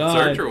 my On God.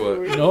 search or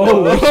what?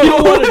 No, you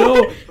don't want to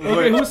know.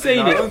 Okay, who's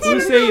saying it?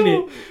 Who's saying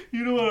it?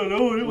 You don't want to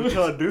know what it What was.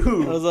 y'all I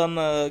do? was on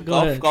Go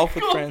ahead. golf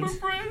with friends.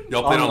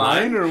 Y'all played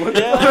online? or what?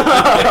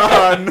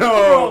 Yeah.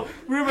 No.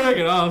 Bro, we were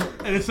backing off,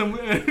 and it's some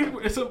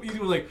easy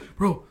was like,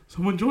 bro,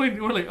 someone joined.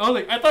 And we're like, oh,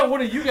 like I thought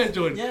one of you guys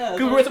joined. Yeah,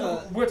 because that's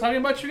what I we're talking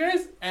about you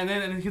guys, and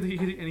then he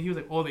was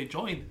like, oh, they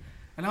joined,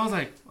 and I was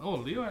like, oh,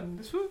 Leo and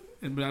this fool,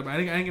 but I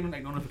didn't get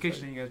like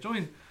notification that you guys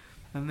joined,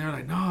 and they were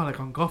like, no, like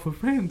on Golf with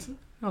Friends. And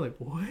I was like,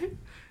 what?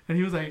 And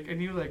he was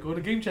like, go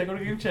to game chat,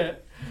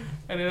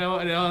 and then I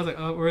was like,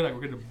 oh, we're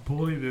gonna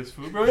bully this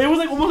fool, bro. It was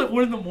like almost like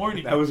 1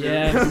 a.m. That was your,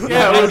 Yeah.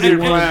 that was your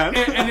plan.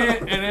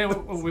 And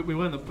then we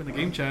went in the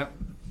game chat,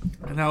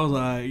 and I was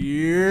like,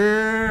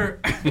 yeah.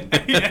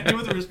 And he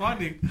wasn't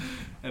responding.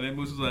 And then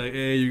Moose was like,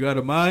 hey, you got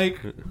a mic?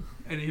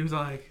 And he was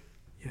like,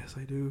 yes,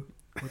 I do.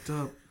 What's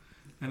up?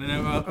 And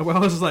then I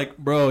was just like,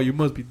 bro, you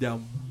must be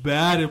down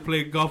bad at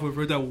playing golf with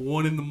friends at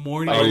 1 a.m.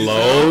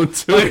 Alone, by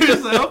too.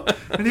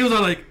 yourself. And he was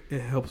all like,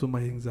 it helps with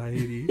my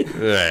anxiety. And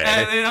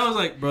Yeah. then I was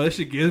like, bro, this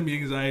shit gives me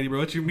anxiety, bro.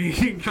 What you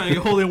mean? Trying to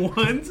get hold in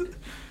ones?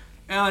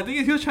 And I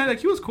think he was trying, like,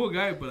 he was a cool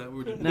guy, but we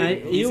were just. Nah,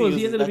 he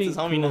ended up that's being his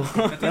homie cool.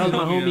 now. That was my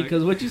homie, like-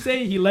 because what you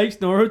say, he likes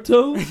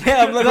Naruto?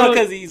 Yeah, I'm like, Bro,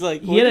 because he's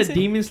like, He had a what'd you say?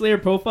 Demon Slayer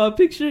profile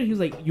picture. He was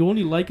like, you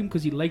only like him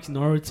because he likes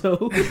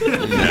Naruto.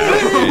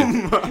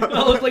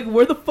 I was like,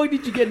 where the fuck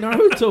did you get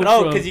Naruto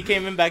No, from? because he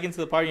came in back into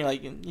the party and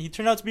like he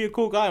turned out to be a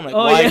cool guy. I'm like,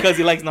 Oh, why? yeah. Because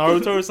he likes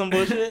Naruto or some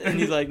bullshit? And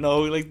he's like,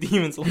 no, he likes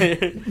Demon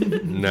Slayer.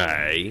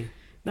 Nah.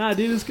 Nah,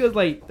 dude, it's because,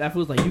 like, that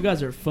was like, you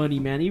guys are funny,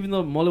 man. Even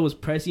though Mole was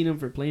pressing him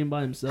for playing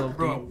by himself.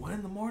 Bro, dude. 1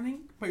 a.m.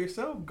 by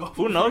yourself? Golf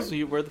Who with knows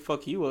friends? where the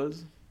fuck he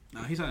was?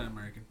 No, he's not an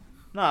American.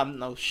 Nah,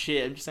 no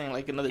shit. I'm just saying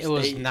like another It state.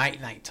 was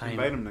night time.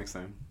 Invite him next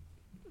time.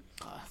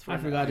 I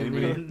forgot his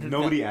Anybody, name.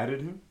 nobody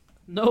added him?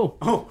 No.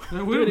 Oh.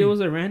 Dude, it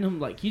was a random,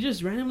 like, he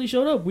just randomly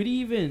showed up. We didn't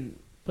even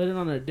put it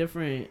on a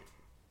different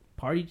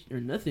party or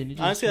nothing. He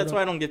just Honestly, showed that's up.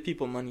 why I don't give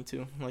people money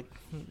too. Like,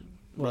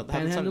 What,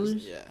 half the time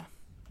it's- panhandlers?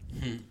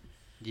 Yeah.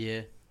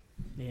 Yeah.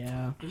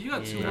 Yeah. If you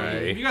got two, Yeah.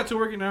 if you got two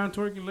working arms,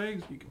 two working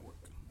legs, you can work.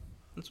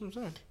 That's what I'm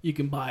saying. You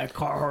can buy a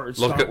car and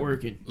Look start at-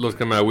 working. Los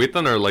que me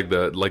agüitan are like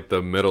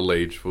the middle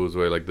aged fools,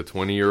 where like the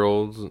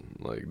 20-year-olds,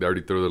 like they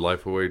already threw their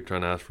life away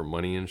trying to ask for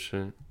money and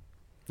shit.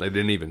 They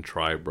didn't even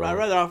try, bro. I'd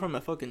rather offer him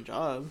a fucking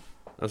job.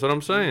 That's what I'm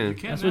You saying.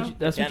 can't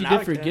That's now. what you now did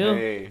I for can. Gil.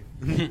 Hey.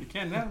 You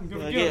can't now. Good for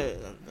Like, Gil. yeah,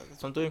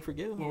 that's what I'm doing for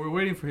Gil. Well, we're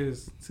waiting for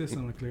his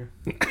system to clear.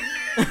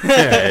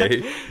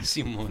 Hey.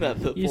 Simon.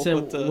 You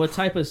said, what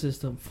type of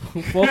system?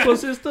 Focal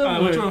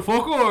system? Which Or- one,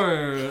 Focal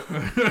or?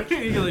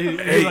 He's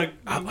Hey, like,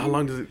 how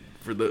long does it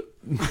for the?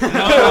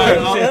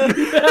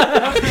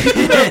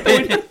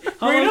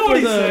 How you long know for what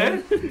he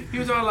the- said? He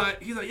was all like,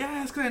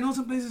 yeah, it's 'cause I know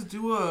some places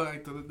do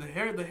like the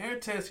hair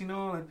test, you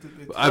know, like the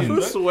I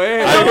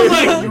swear. I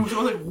was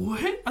like,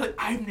 what? I was like,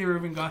 I've never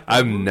even got. that.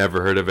 I've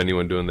never heard of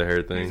anyone doing the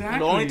hair thing. Exactly.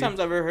 The only times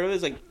I've ever heard of it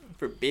is like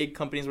for big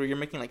companies where you're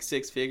making like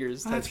 6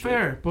 figures. type That's shit.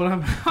 fair, but I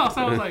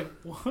was like,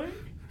 what?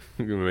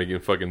 You're making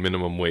fucking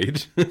minimum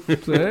wage.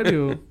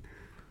 Serio?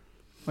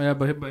 Oh yeah,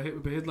 but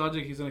his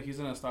logic, he's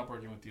gonna stop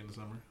working with you in the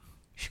summer. You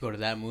should go to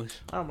that Moose.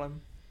 I don't blame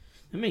him.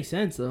 It makes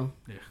sense, though.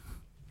 Yeah.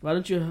 Why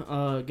don't you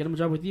get him a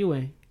job with you,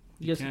 eh?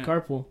 You guys can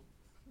Can't. carpool.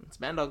 It's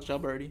Bandog's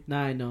job already.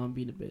 Nah, I know. I'm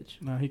being a bitch.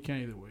 No, he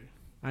can't either way.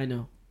 I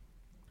know.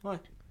 Why?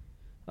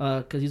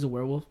 'Cause he's a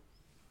werewolf.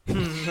 He He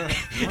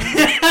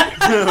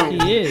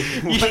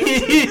is.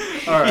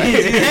 Alright. He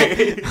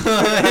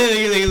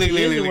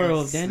is a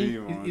werewolf, Danny.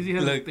 Izzy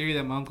has a theory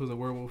that Mom was a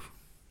werewolf.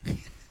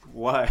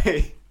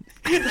 Why?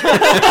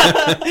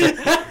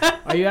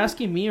 Are you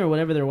asking me or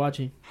whatever they're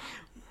watching?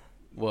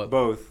 What?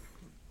 Both.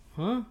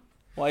 Huh?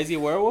 Why is he a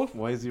werewolf?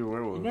 Why is he a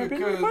werewolf? Never been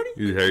to a Because- party?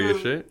 You hear your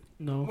shit?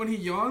 No. When he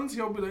yawns,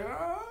 he'll be like,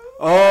 ah.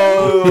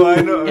 Oh,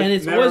 I know. And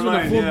it's Never always when the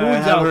mind. full Yeah, I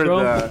moon's have out, heard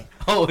bro. that.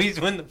 Oh, he's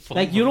when the full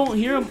Like, you don't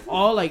hear him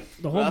all, like,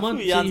 the whole That month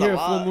fool till you yawns a hear a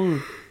full lot.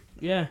 moon.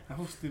 Yeah. I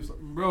hope sleeps.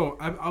 Bro,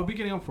 I'll be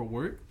getting up for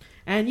work.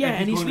 And, yeah, And he's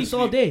and he going to sleeps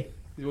all sleep. day.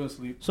 He's going to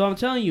sleep So I'm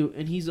telling you,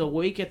 and he's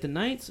awake at the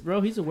nights,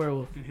 bro, he's a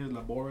werewolf. in his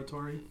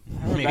laboratory.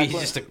 Maybe Back he's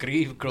when- just a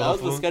grief That girl.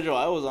 was the schedule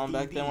I was on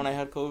back then when I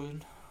had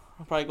COVID.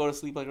 I'd probably go to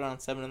sleep like around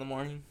 7 in the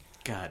morning.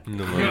 God.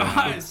 No,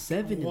 God,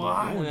 7 in the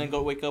why? And morning. then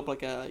go wake up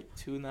like at like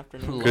 2 in the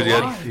afternoon. because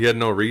Why? he had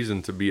no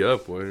reason to be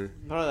up. Boy.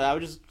 Bro, I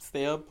would just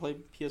stay up, play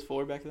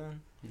PS4 back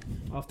then.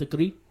 Off the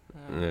creep.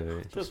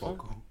 Hey. Just fun.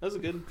 That was a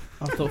good.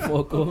 Off the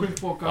focal. Quick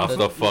fuck Off off.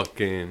 the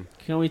fucking.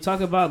 Can we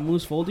talk about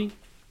Moose folding?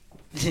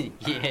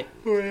 Yeah.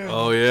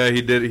 Oh yeah,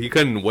 he did. He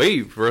couldn't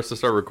wait for us to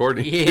start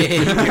recording. Yeah.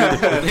 Look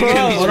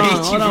at Hold on,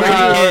 these hold on. reaching for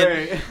All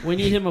it. Alright. We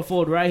need him a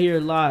fold right here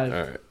live. All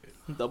right.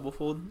 Double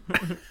fold.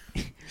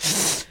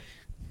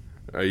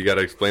 You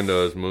gotta explain to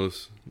us,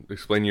 Moose.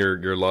 Explain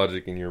your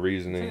logic and your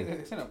reasoning.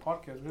 It's in a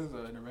podcast. This is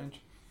an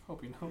intervention.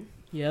 Hope you know. I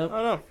Yep.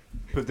 don't know.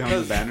 Put down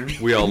the banner.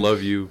 We all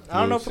love you. I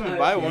don't know if Moose. I'm gonna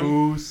buy one,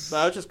 Moose. but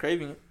I was just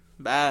craving it.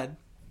 Bad.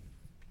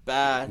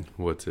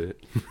 What's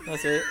it?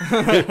 That's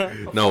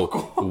it. No,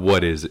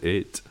 what is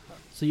it?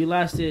 So you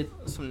lasted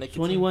Some nicotine.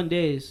 21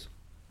 days.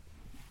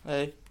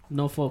 Hey.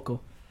 No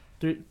foco.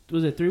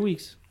 Was it 3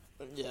 weeks?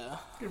 Yeah.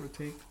 Give or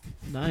take.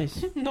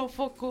 Nice. No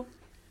foco.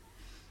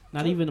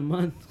 Not even a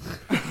month.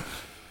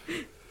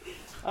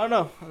 I don't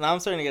know. Now I'm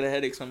starting to get a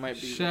headache, so it might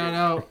be. Shout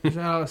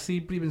out. C.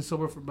 Been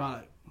sober for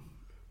about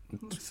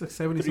like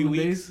 70 3 some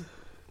weeks. days.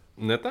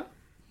 Neta?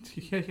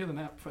 He had an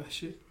app for that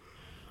shit.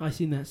 I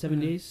seen that.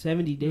 7 Yeah. days.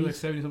 70 It was like days.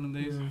 70 something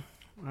days.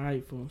 All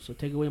right, fool. So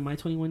take away my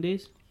 21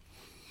 days.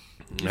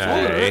 Hey.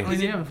 Oh,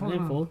 yeah, I full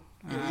didn't on. fold.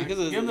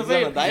 Because Give him the is he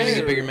on a vape. diet? He's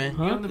a or- bigger man.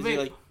 Huh? Give him the Is he vape.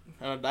 like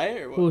on a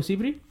diet or what? Who,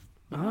 Sibri?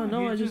 I Nah, don't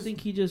know. he I just think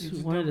he just he's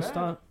just wanted to done bad.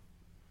 stop.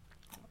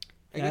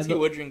 I guess Yeah, he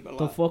would drink a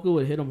The lot. foco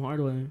would hit him hard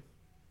with him.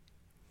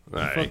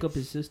 Ay. Fuck up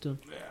his system.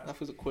 That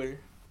was a quitter.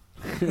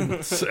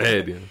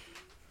 Serio.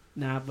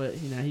 Nah, but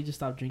he just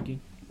stopped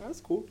drinking. That's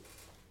cool.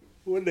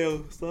 One day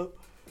I'll stop.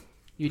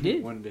 You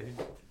did. One day.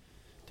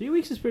 3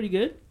 weeks is pretty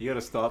good. You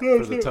gotta stop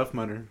for the Tough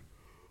Mudder.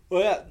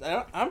 Well,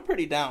 yeah, I'm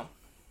pretty down.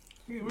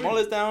 Maul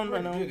is down.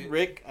 I know. did it.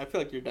 Rick, I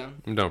feel like you're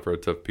down. I'm down for a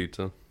tough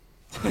pizza.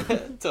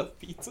 Tough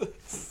pizza.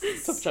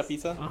 Tough chop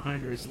pizza.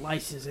 100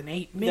 slices in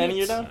 8 minutes. Danny,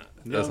 you're down?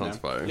 That sounds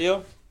fire.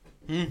 Leo?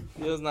 Hmm?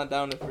 Leo's not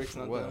down if Rick's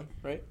not What? down,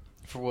 right?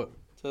 For what?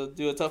 So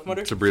do a tough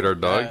mudder? To breed our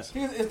dogs.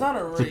 It's not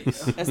a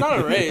race. It's not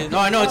a race. No,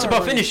 I know it's Not about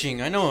really.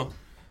 finishing. I know.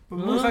 But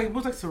Moose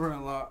likes to run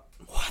a lot.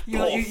 What?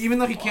 Even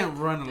though he can't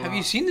run a lot. Have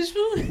you seen this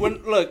food?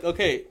 When look,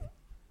 okay,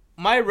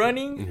 my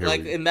running Here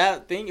like we- in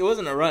that thing, it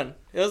wasn't a run.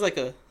 It was like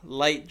a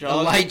light A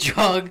jog. light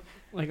jog.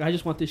 Like, I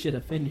just want this shit to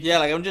finish. Yeah,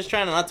 like I'm just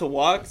trying not to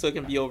walk so it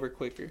can be over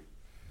quicker.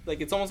 Like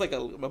it's almost like a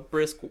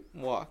brisk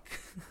walk.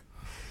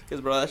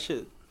 Cause bro, that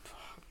shit. Fuck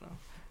no.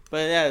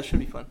 But yeah, it should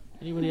be fun.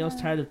 Anybody else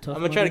tired of tough?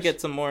 I'm gonna try to Mudders?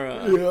 get some more.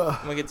 I'm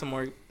gonna get some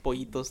more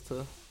pollitos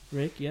to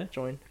Rick. Yeah.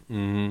 join.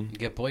 Mm-hmm.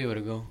 Get Pollo to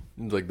go.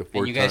 Like the And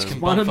fourth you guys time.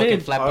 can Want bump him fucking in.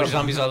 Flatbush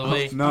Zombies all the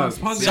way. No, It's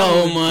fun.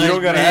 So much. you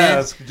don't gotta man.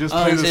 ask. Just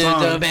play the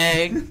Onto the song.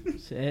 bag.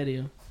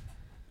 Serio.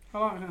 How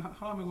long am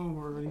I going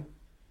for already?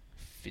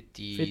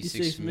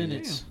 56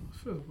 minutes.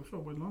 I feel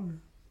way longer.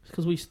 It's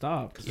because we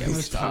stopped. Yeah, we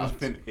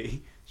stopped.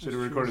 Should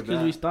have recorded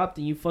Because we that. stopped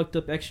and you fucked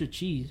up extra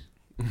cheese.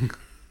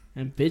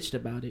 And bitched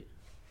about it.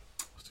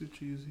 It's too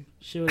cheesy.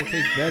 Shit would have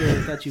tasted better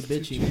without you It's too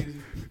bitching. cheesy.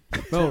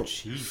 Bro,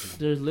 Jeez.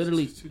 there's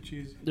literally, It's too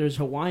cheesy. there's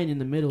Hawaiian in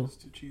the middle. It's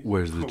too cheesy.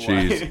 Where's the Why?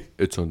 cheese?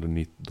 It's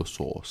underneath the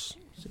sauce.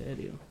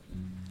 Serio.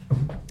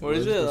 What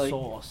is Where's it the like?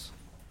 sauce?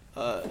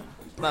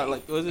 It's not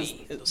like what is this?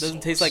 It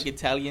doesn't taste like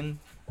Italian.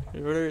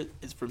 Order.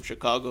 It's from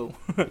Chicago.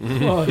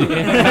 Oh,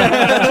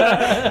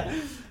 yeah.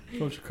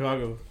 From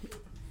Chicago.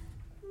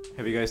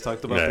 Have you guys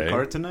talked about the Hey.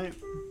 card tonight?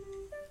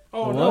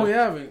 Oh, What? no, we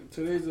haven't.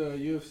 Today's a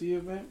UFC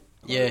event.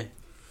 Yeah.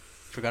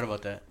 Forgot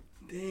about that.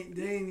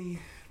 Danny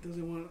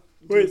doesn't want to.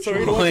 Wait,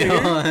 sorry, to watch Wait it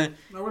here? on.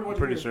 No, we're I'm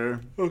pretty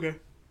sure. Okay.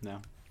 No.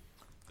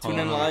 Tune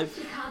in Hold on. live.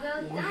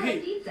 Chicago's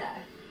Wait. pizza.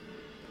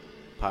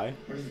 Pie?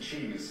 Where's the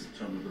cheese?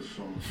 It's under the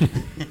sauce.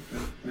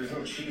 There's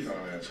no cheese on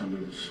it. It's under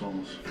the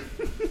sauce.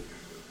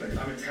 Like,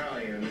 I'm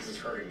Italian and this is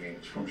hurting me.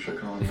 It's from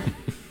Chicago.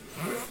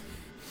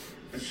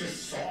 It's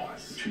just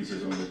sauce. The cheese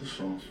is under the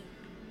sauce.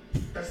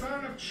 That's not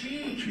enough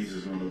cheese. The cheese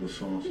is under the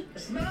sauce.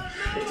 It's not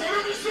enough. It's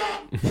under the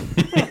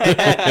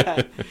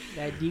sauce.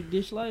 That deep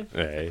dish life?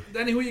 Hey.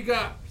 Danny, who you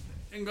got?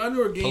 Ngannou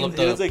or Pull Game? up He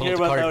the- doesn't pull care up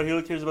the about card. that. He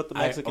only cares about the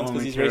I Mexicans because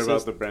only he's care racist.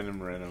 about the Brandon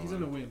Moreno He's one.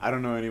 gonna win. I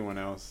don't know anyone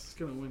else. He's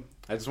gonna win.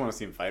 I just want to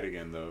see him fight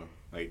again, though.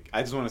 Like,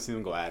 I just want to see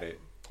them go at it.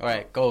 All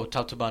right, go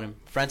top to bottom.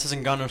 Francis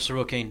Ngannou or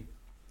Cyril Kane.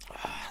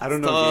 I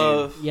don't know.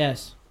 Game. Tough.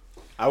 Yes.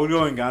 I would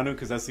go Ngannou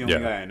because that's the only Yeah.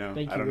 guy I know.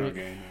 Thank I you, don't know Rick.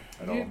 game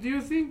at Do all.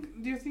 you think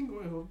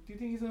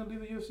he's gonna leave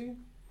the UFC?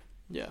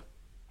 Yeah.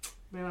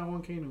 Then I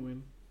want Kane to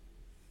win.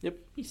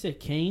 He said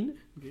Kane.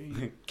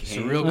 Game.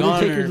 Cyril Let him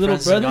take Gane his or little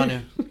Francis brother?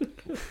 Ngannou.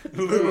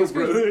 Little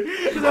brother.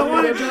 Because I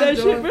wanted That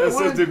shit, bro. That's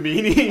so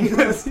demeaning.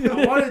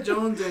 I wanted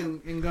Jones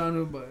and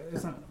Ngannou, but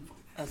it's not.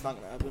 That's not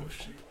gonna happen.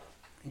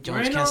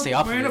 Jones can't stay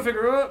off Moreno of it.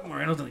 Figueroa.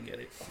 Moreno's gonna get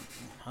it.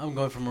 I'm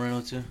going for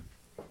Moreno too.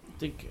 I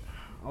think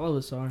all of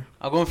us are.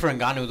 I'm going for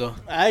Ngannou though.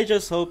 I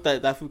just hope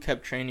that fool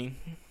kept training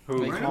Who?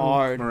 like Moreno?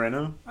 hard.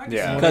 Moreno? I can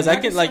Yeah. see it. 'Cause I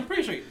can, like- I'm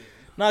pretty sure he did.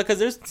 No, because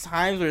there's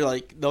times where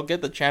like they'll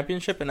get the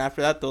championship and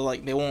after that they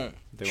won't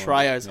They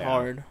try won't- as yeah.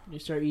 hard. They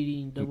start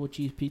eating double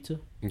cheese pizza.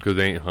 Because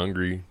they ain't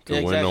hungry to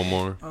Yeah, win no exactly.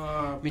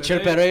 more. Michel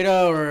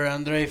Pereira or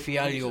Andre I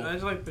Fialho.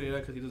 just like Pereira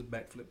because he does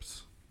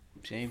backflips.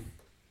 Same.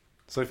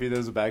 So if he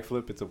does a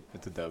backflip, it's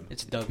a dub.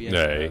 It's a W.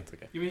 Yeah. That's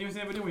okay. You seen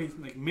that video when he's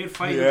like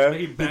mid-fight, Yeah,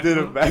 he he did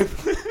a backflip,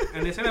 backflip.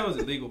 and they said that was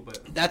illegal, but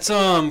That's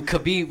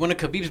Khabib, one of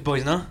Khabib's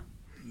boys, no?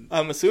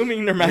 I'm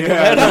assuming they're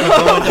Yeah, Magomed.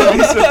 I'd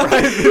be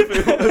surprised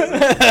if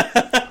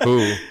it was.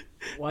 Who?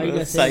 Why you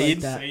gotta say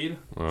it like Said,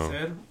 Oh.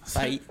 said,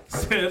 Said.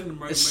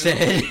 said,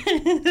 Said.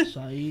 that?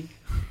 Saeed.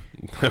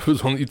 That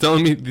was only. You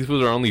telling me these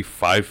fools are only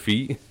 5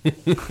 feet?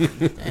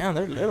 Damn,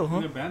 they're little, huh?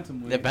 They're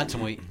bantamweight. They're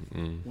bantamweight.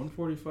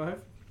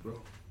 145.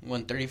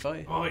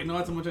 135. Oh, you know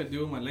that's how much I do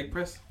with my leg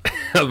press? I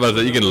was about to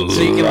say you can.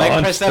 So you can leg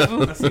launch press that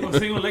fool? A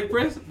single leg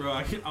press,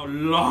 bro. I'll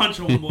launch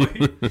one boy.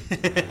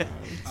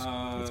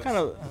 It's kind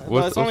of. What's-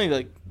 Well, it's only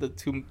like the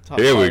two top.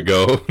 Here we five.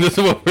 go. This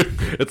is what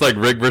it's like.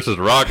 Rick versus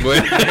Rock, boy.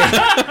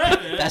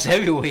 That's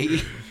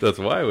heavyweight. That's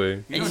why way.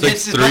 And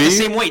it's about the 6'3".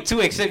 same weight too,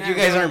 except you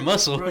guys aren't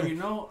muscle. Bro, you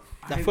know.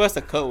 That fool has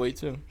to cut weight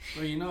too.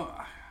 Bro, you know.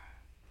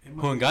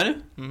 Who got it?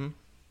 Mm-hmm.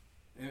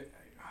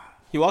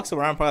 He walks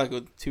around probably like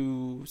with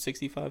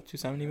 265,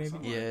 270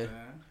 maybe. Yeah.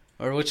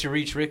 Or what's your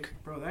reach, Rick?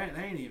 Bro, that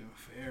ain't even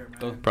fair,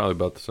 man. Probably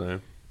about the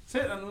same.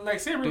 Say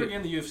we're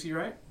in the UFC,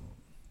 right?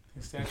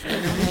 His stature.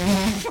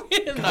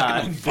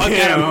 God Fuck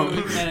damn.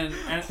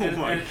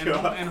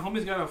 and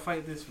homie's gotta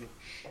fight this fool.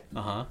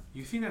 Uh-huh.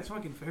 You think that's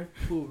fucking fair?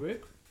 Who,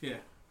 Rick? Yeah.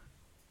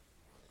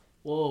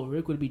 Whoa,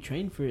 Rick would be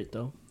trained for it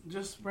though.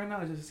 Just right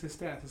now, just his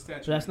stats, his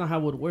stature. So that's not how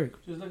it would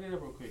work, Just look it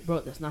up real quick. bro.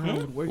 That's not how it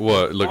would work.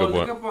 What? Look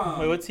up what?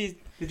 Wait, what's he?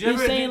 Did you He's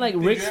ever- saying like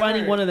did Rick's you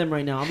fighting ever- one of them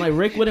right now. I'm like,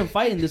 Rick wouldn't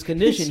fight in this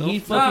condition. So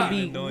He'd Nah, fucking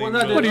be. annoying, well,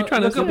 no, What are you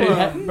trying to look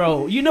up, say?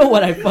 Bro, you know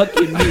what I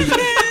fucking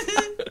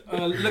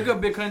mean. Look up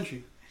Big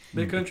Country.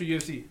 Big Country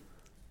UFC.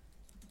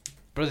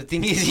 Bro, the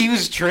thing is, he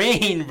was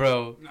trained,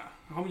 bro. Nah,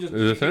 homie just.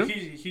 Is this him?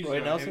 He's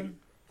Roy Nelson?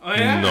 Oh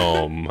yeah.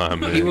 No, my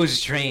man. He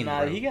was trained,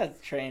 Nah, bro. he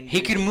got trained.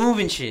 He could move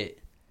and shit.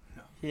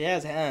 He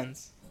has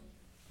hands.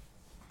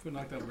 Could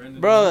knock out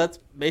Brandon. Bro, that's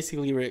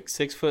basically Rick.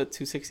 6 foot,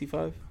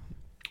 265.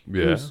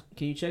 Yeah. Who's-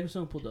 Can you check if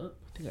someone pulled up?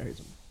 I think I heard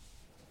something.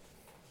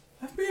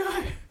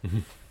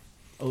 FBI.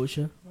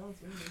 OSHA. Oh,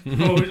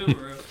 it's just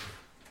real.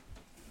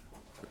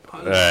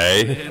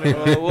 Hey.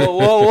 Whoa,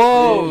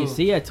 whoa, You whoa.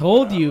 see, I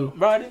told you.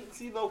 Bro, I didn't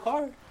see no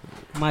car.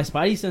 My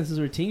spidey senses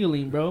were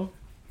tingling, bro.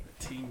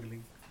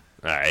 Tingling.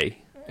 Hey.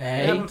 Yeah,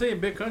 Hey. I'm telling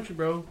you, Big Country,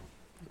 bro.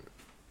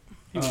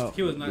 He was, Oh.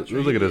 he was not Look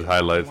trained. at his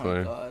highlights, Oh my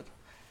man. god.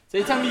 So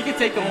you're telling me you can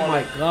take him Oh on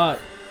my like. god.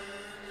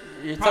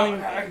 You're telling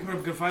me. I can put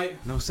up a good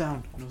fight. No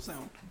sound. No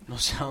sound. No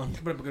sound. I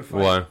can put up a good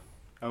fight. Why?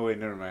 Oh wait,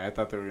 never mind. I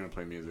thought they were gonna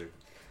play music.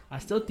 I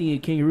still think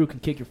a kangaroo can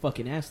kick your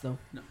fucking ass, though.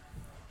 No.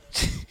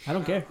 I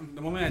don't care.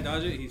 The moment I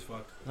dodge it, he's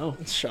fucked. No.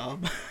 Shop.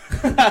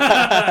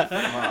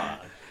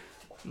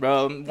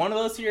 Bro, one of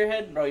those to your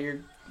head, bro, you're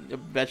a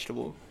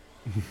vegetable.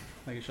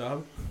 Like a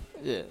shove.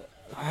 Yeah.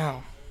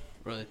 Wow.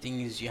 Bro, the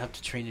thing is, you have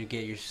to train to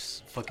get your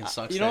fucking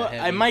socks You know that what?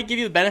 heavy. I might give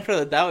you the benefit of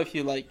the doubt if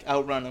you like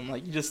outrun him.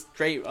 Like you just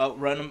straight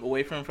outrun him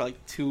away from him for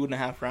like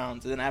 2.5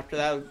 rounds, and then after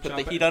that, put Chop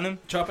the it. heat on him.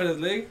 Chop at his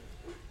leg.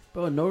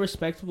 Bro, no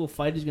respectable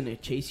fighter is going to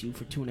chase you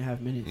for 2.5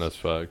 minutes. That's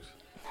facts.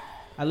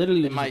 I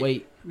literally They just might.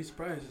 wait. I'd be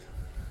surprised.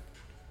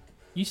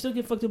 You still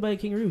get fucked up by a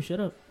kangaroo. Shut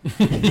up.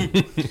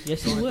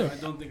 Yes, you No, would. I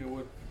don't think I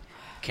would.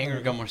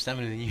 Kangaroo got more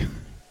stamina than you.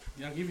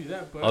 Yeah, I'll give you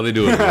that, but All they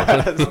do is run.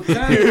 I'm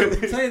telling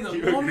you,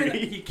 You the moment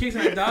agree? he kicks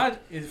and I dodge,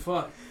 is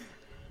fucked.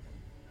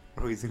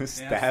 Bro, he's gonna that's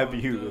stab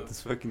you fucked with up.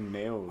 his fucking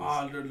nails.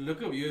 Oh,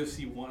 look up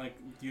UFC 1, like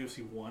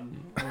UFC 1.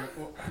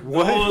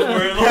 What?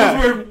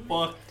 Those were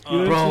fucked up.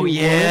 Bro,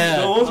 yeah.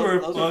 Those were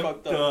Those were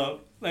fucked fucked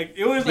up. Like,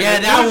 it was like, Yeah,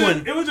 it that was one.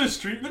 Just, it was just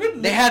street. Look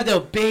at They had the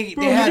big.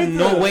 bro, They had look at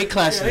no the- weight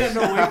classes. Yeah, they had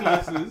no weight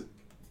classes.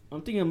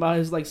 I'm thinking about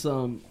his like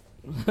some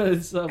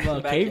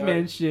Backyard.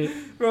 caveman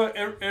shit. Bro,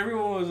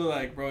 everyone was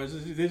like, bro,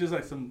 they're just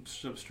like some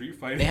street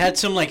fighting. They had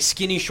some like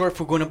skinny short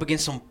fool going up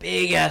against some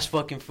big ass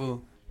fucking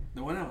fool.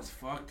 The one that was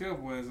fucked up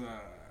was,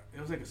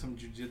 it was like some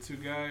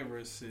jujitsu guy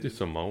versus. Just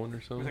Samoan or It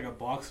was something. like a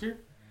boxer.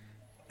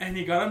 And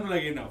he got him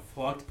like in a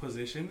fucked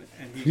position.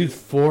 And he He's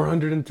just.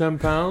 410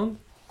 pounds.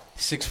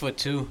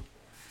 6'2".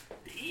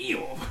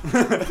 Damn!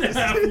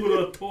 That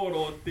fool a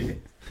total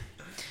thing.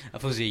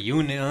 That was a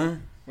unit, huh?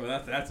 Bro,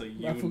 that's a I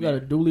unit. forgot a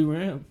dually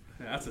ram.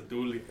 That's a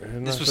dually.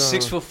 This was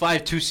 6'5",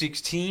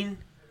 216.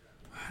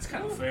 That's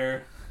kind of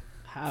fair.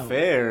 How?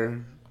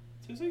 Fair.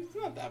 260,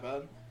 not that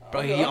bad.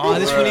 Bro, all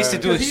this one needs to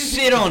do is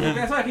sit on him.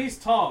 That's like he's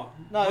tall.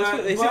 No, that's but,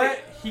 what they but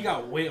said. he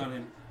got weight on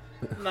him.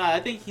 Nah, I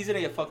think he's gonna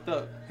get fucked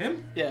up.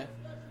 Him? Yeah,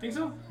 Think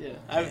so? yeah.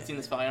 I haven't seen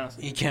this fight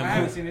honestly. He I can't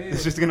haven't move. seen it It's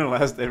either. just gonna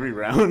last every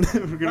round.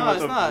 We're gonna No, watch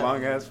it's a not.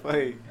 long ass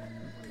fight.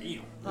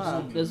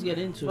 Damn. Let's get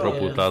into Pro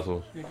it. Yeah.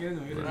 putazos. Yeah, get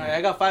into it, get into Alright, it.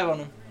 I got 5 on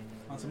him.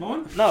 On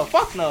Samoan? No,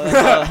 fuck no.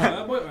 That's,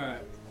 That boy?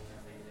 Alright.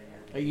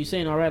 Are you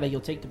saying all right? Like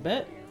you'll take the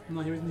bet?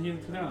 No, he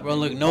wasn't down. Bro,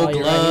 look, no Oh,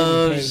 you're right,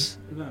 he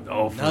hasn't gloves.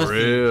 Oh, for Nothing.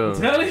 real.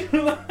 Tell you,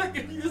 like,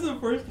 this is the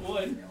first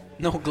one.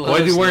 No gloves.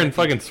 Why is he wearing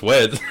fucking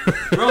sweats?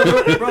 Bro,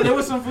 there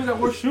was some fools that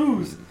wore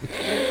shoes.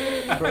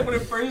 When it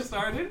first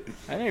started.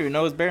 I didn't even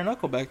know it was bare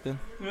knuckle back then.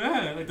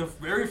 Yeah, like the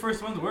very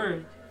first ones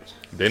were.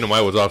 Dana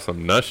White was off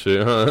some nut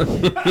shit, huh?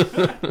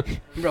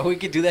 Bro, we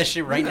could do that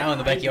shit right now in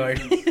the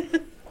backyard.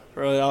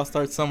 Bro, it all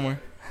starts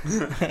somewhere.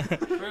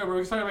 Bro,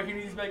 we're starting back in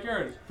these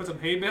backyard. Put some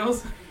hay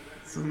bales.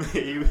 Some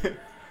hay-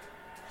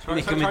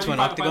 Make him into an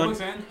octagon.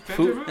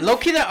 Food- Low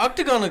key, that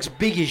octagon looks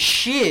big as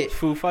shit.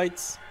 Foo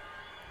fights.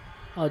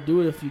 I'll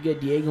do it if you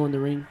get Diego in the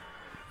ring.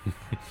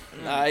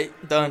 Alright,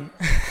 done.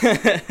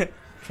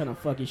 Trying to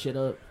fuck his shit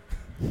up.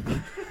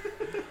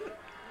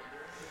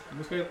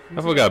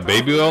 I forgot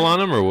baby oil on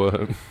him or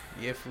what?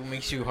 Yeah, food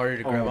makes you harder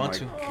to Oh grab my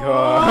onto.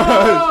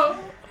 god.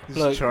 He's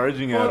Look.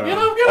 charging at him. Get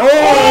him!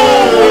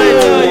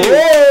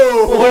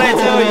 What'd I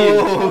tell you?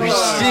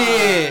 Oh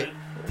shit!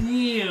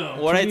 Damn.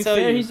 What'd I To be tell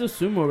fair, you? he's a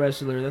sumo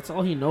wrestler. That's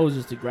all he knows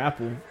is to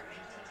grapple.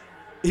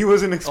 He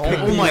wasn't expecting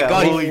Oh my that.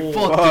 god, Holy he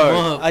fucked fuck. him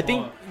up. I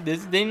think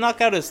they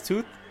knock out his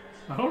tooth.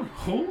 I don't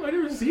know. I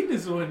never seen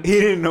this one. He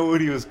didn't know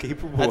what he was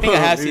capable of. I think I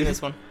have dude. seen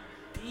this one.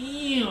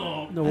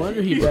 Damn. No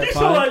wonder he bet So,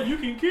 5. like, you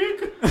can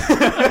kick.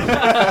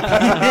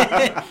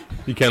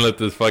 You can't lift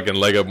this fucking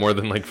leg up more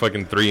than like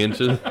fucking 3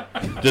 inches.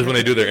 Just when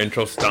they do their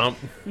intro stomp.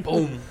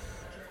 Boom.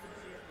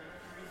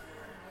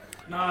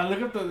 Nah,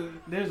 look at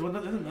there's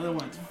another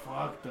one. It's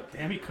fucked up.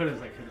 Damn, he cut his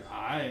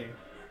eye.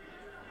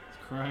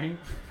 He's crying.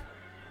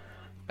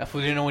 That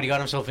fool didn't know what he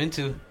got himself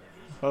into.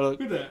 Hold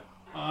Look at that.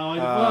 Oh,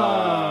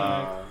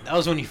 That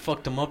was when he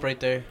fucked him up right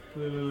there.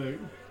 fuck. Look.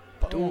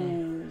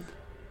 Boom.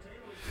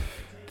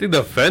 I think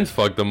the fence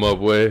fucked them up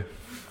way.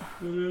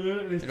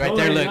 His Right toe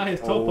there, hanging look. out, His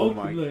toe Oh poked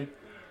my- him, like.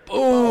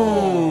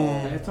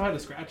 Boom. His toe had to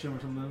scratch him or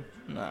something.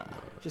 Nah,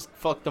 just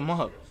fucked him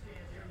up.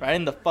 Right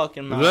in the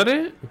fucking mouth. Is that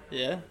it?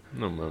 Yeah.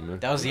 No, man.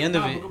 That was the end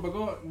of it. But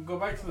go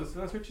back to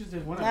the switches.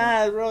 There's one.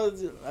 Nah, bro.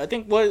 I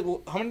think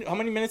how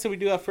many minutes did we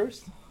do at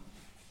first?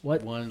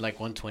 What?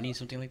 120,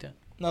 something like that.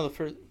 No,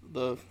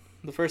 the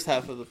first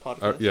half of the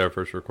podcast. Yeah,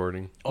 first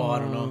recording. Oh, I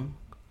don't know.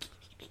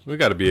 We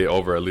got to be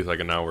over at least like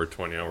an hour,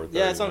 20 hours.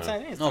 Yeah, that's what I'm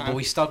saying. It's No, time. but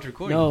we stopped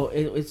recording. No,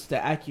 it's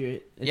the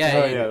accurate. It's Yeah,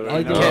 Oh, yeah. yeah, all right.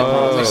 you do-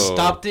 Oh. We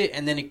stopped it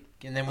and then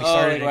we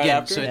started it right again.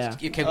 after? So Yeah.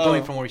 it kept Oh.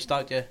 going from where we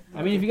stopped. Yeah.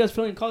 I mean, if you guys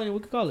feel like calling it, we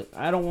could call it.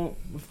 I don't want.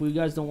 If we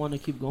guys don't want to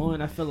keep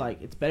going, I feel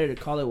like it's better to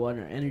call it when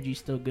our energy's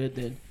still good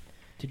than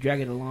to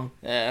drag it along.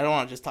 Yeah, I don't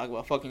want to just talk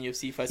about fucking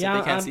UFC fights that Yeah,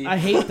 they can't see. I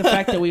hate the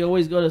fact that we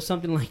always go to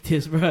something like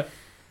this, bro.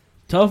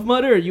 Tough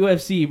Mudder or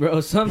UFC, bro.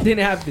 Something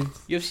happens.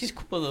 UFC's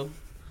cool though.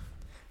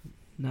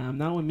 Nah, I'm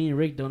not when me and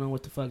Rick don't know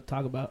what the fuck to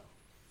talk about.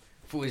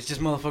 Fool, it's just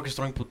motherfuckers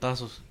throwing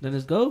putazos. Then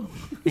let's go.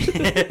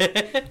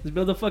 Let's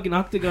build a fucking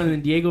octagon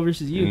and Diego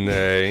versus you.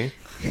 Nay.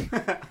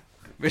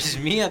 Versus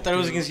me, I thought it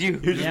was against you.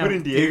 You're just Yeah.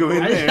 putting Diego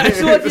in I there.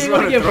 just want Just Diego to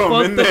wanna get throw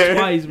him in fucked up there.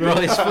 twice, bro.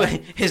 Bro,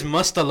 his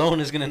must alone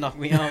is gonna knock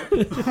me out. Bro,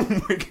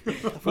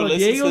 listen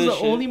Diego's to the this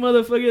shit. only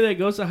motherfucker that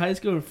goes to high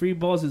school and free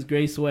balls his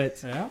gray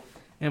sweats. Yeah.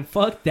 And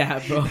fuck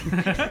that, bro.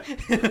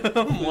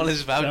 One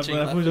is vouching.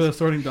 That was just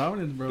sorting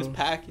dominance, bro. Just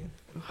packing.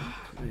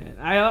 Man,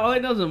 all I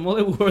know is that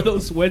Mullet wore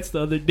those sweats the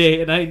other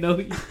day, and I know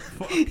he.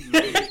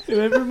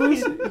 Remember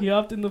Moose? He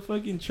hopped in the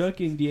fucking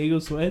truck in Diego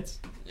sweats.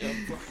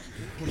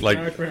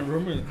 Like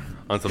rumors.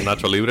 on some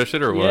Nacho Libre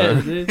shit or what?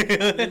 Yeah, dude.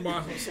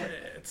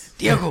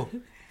 Diego,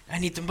 I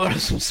need to borrow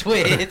some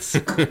sweats.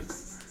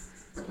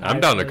 I'm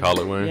down to call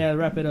it, man. Yeah,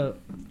 wrap it up.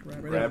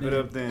 Wrap it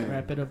up then.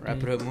 Wrap it up. Wrap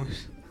it then. up,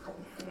 Moose.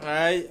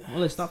 Alright.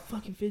 Mullet, stop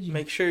fucking fidgeting.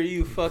 Make sure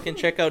you fucking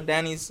check out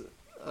Danny's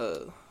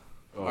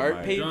art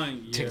my,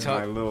 page.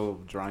 TikTok. My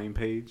little drawing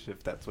page,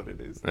 if that's what it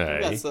is. Hey.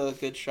 That's a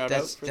good shout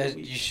out for the You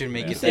week. should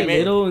make You it say that. made-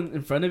 little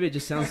in front of it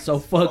just sounds so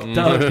fucked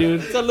up,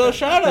 dude. It's a little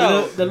shout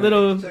out. The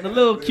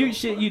little cute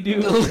shit you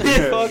do.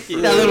 Fuck you.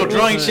 That little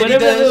drawing shit he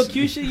Whatever that little does.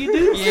 cute shit you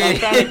do. Yeah.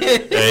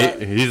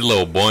 Hey, he's a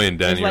little boy and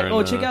It's Danny like, right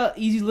oh, now. check out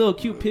Easy's little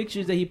cute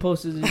pictures that he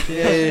posts and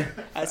shit.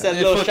 Yeah. I said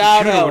Yeah, little fucking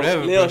shout cute or out.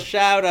 whatever, Little bro.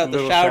 shout out. The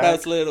Little shout Shaq.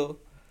 out's little.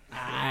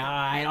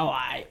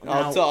 Alright.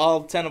 To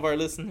all 10 of our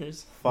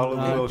listeners. Follow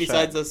the little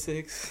Besides shot. us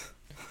 6.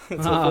 So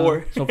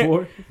 4. So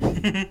 4.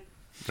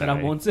 That I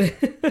Hey. won't say.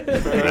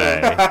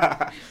 Hey.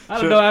 I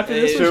don't know. After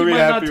this one, She'll she be might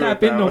not happy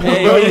tap with in that no one. more.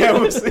 Hey, Yeah,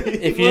 we'll see.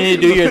 If you need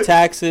to do your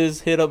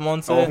taxes, hit up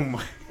Monse. Oh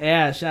my.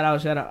 Yeah, shout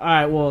out. All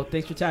right, well,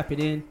 thanks for tapping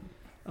in.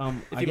 If I you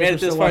guess made it we're this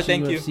still far,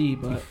 watching thank you.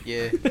 UFC, but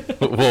Yeah.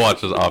 We'll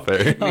watch this off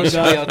air. Oh, Make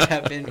sure God. y'all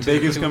tap into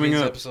Vegas two coming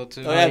weeks up. Episode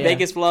 2. Oh yeah, yeah.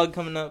 Vegas vlog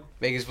coming up.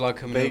 Vegas vlog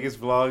coming Vegas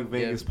vlog,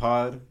 Vegas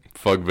pod.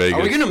 Fuck Vegas. up.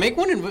 Are we gonna make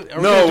one? Are we No, gonna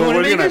do one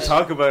we're in gonna Vegas?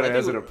 talk about I it think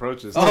as it we-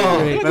 approaches. Oh. I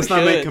think Let's we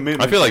not make should.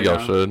 commitments. I feel like right y'all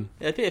now. should.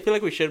 Yeah, I feel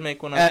like we should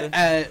make one out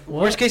there.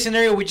 Worst case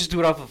scenario, we just do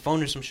it off a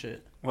phone or some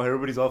shit. Well,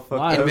 everybody's all fucked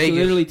why? In We up. can Vegas.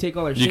 literally take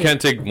all our You shit. can't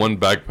take one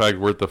backpack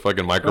worth of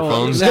fucking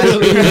microphones.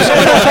 Exactly.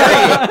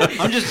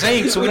 I'm just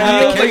saying, so we don't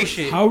have to carry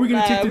shit. How are we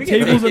gonna Nah, take the we can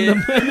tables take and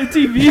the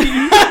TV?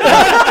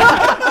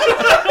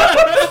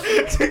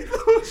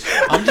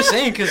 I'm just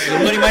saying, because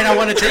somebody might not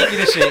want to take it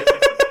and shit.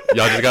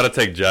 Y'all just gotta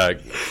take Jack.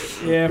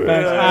 Yeah,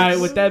 facts. All right.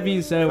 With that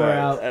being said, we're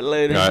Facts. out.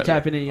 Later. All Thanks right. for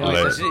tapping in, y'all.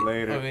 Later. That's it.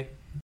 Later. Okay.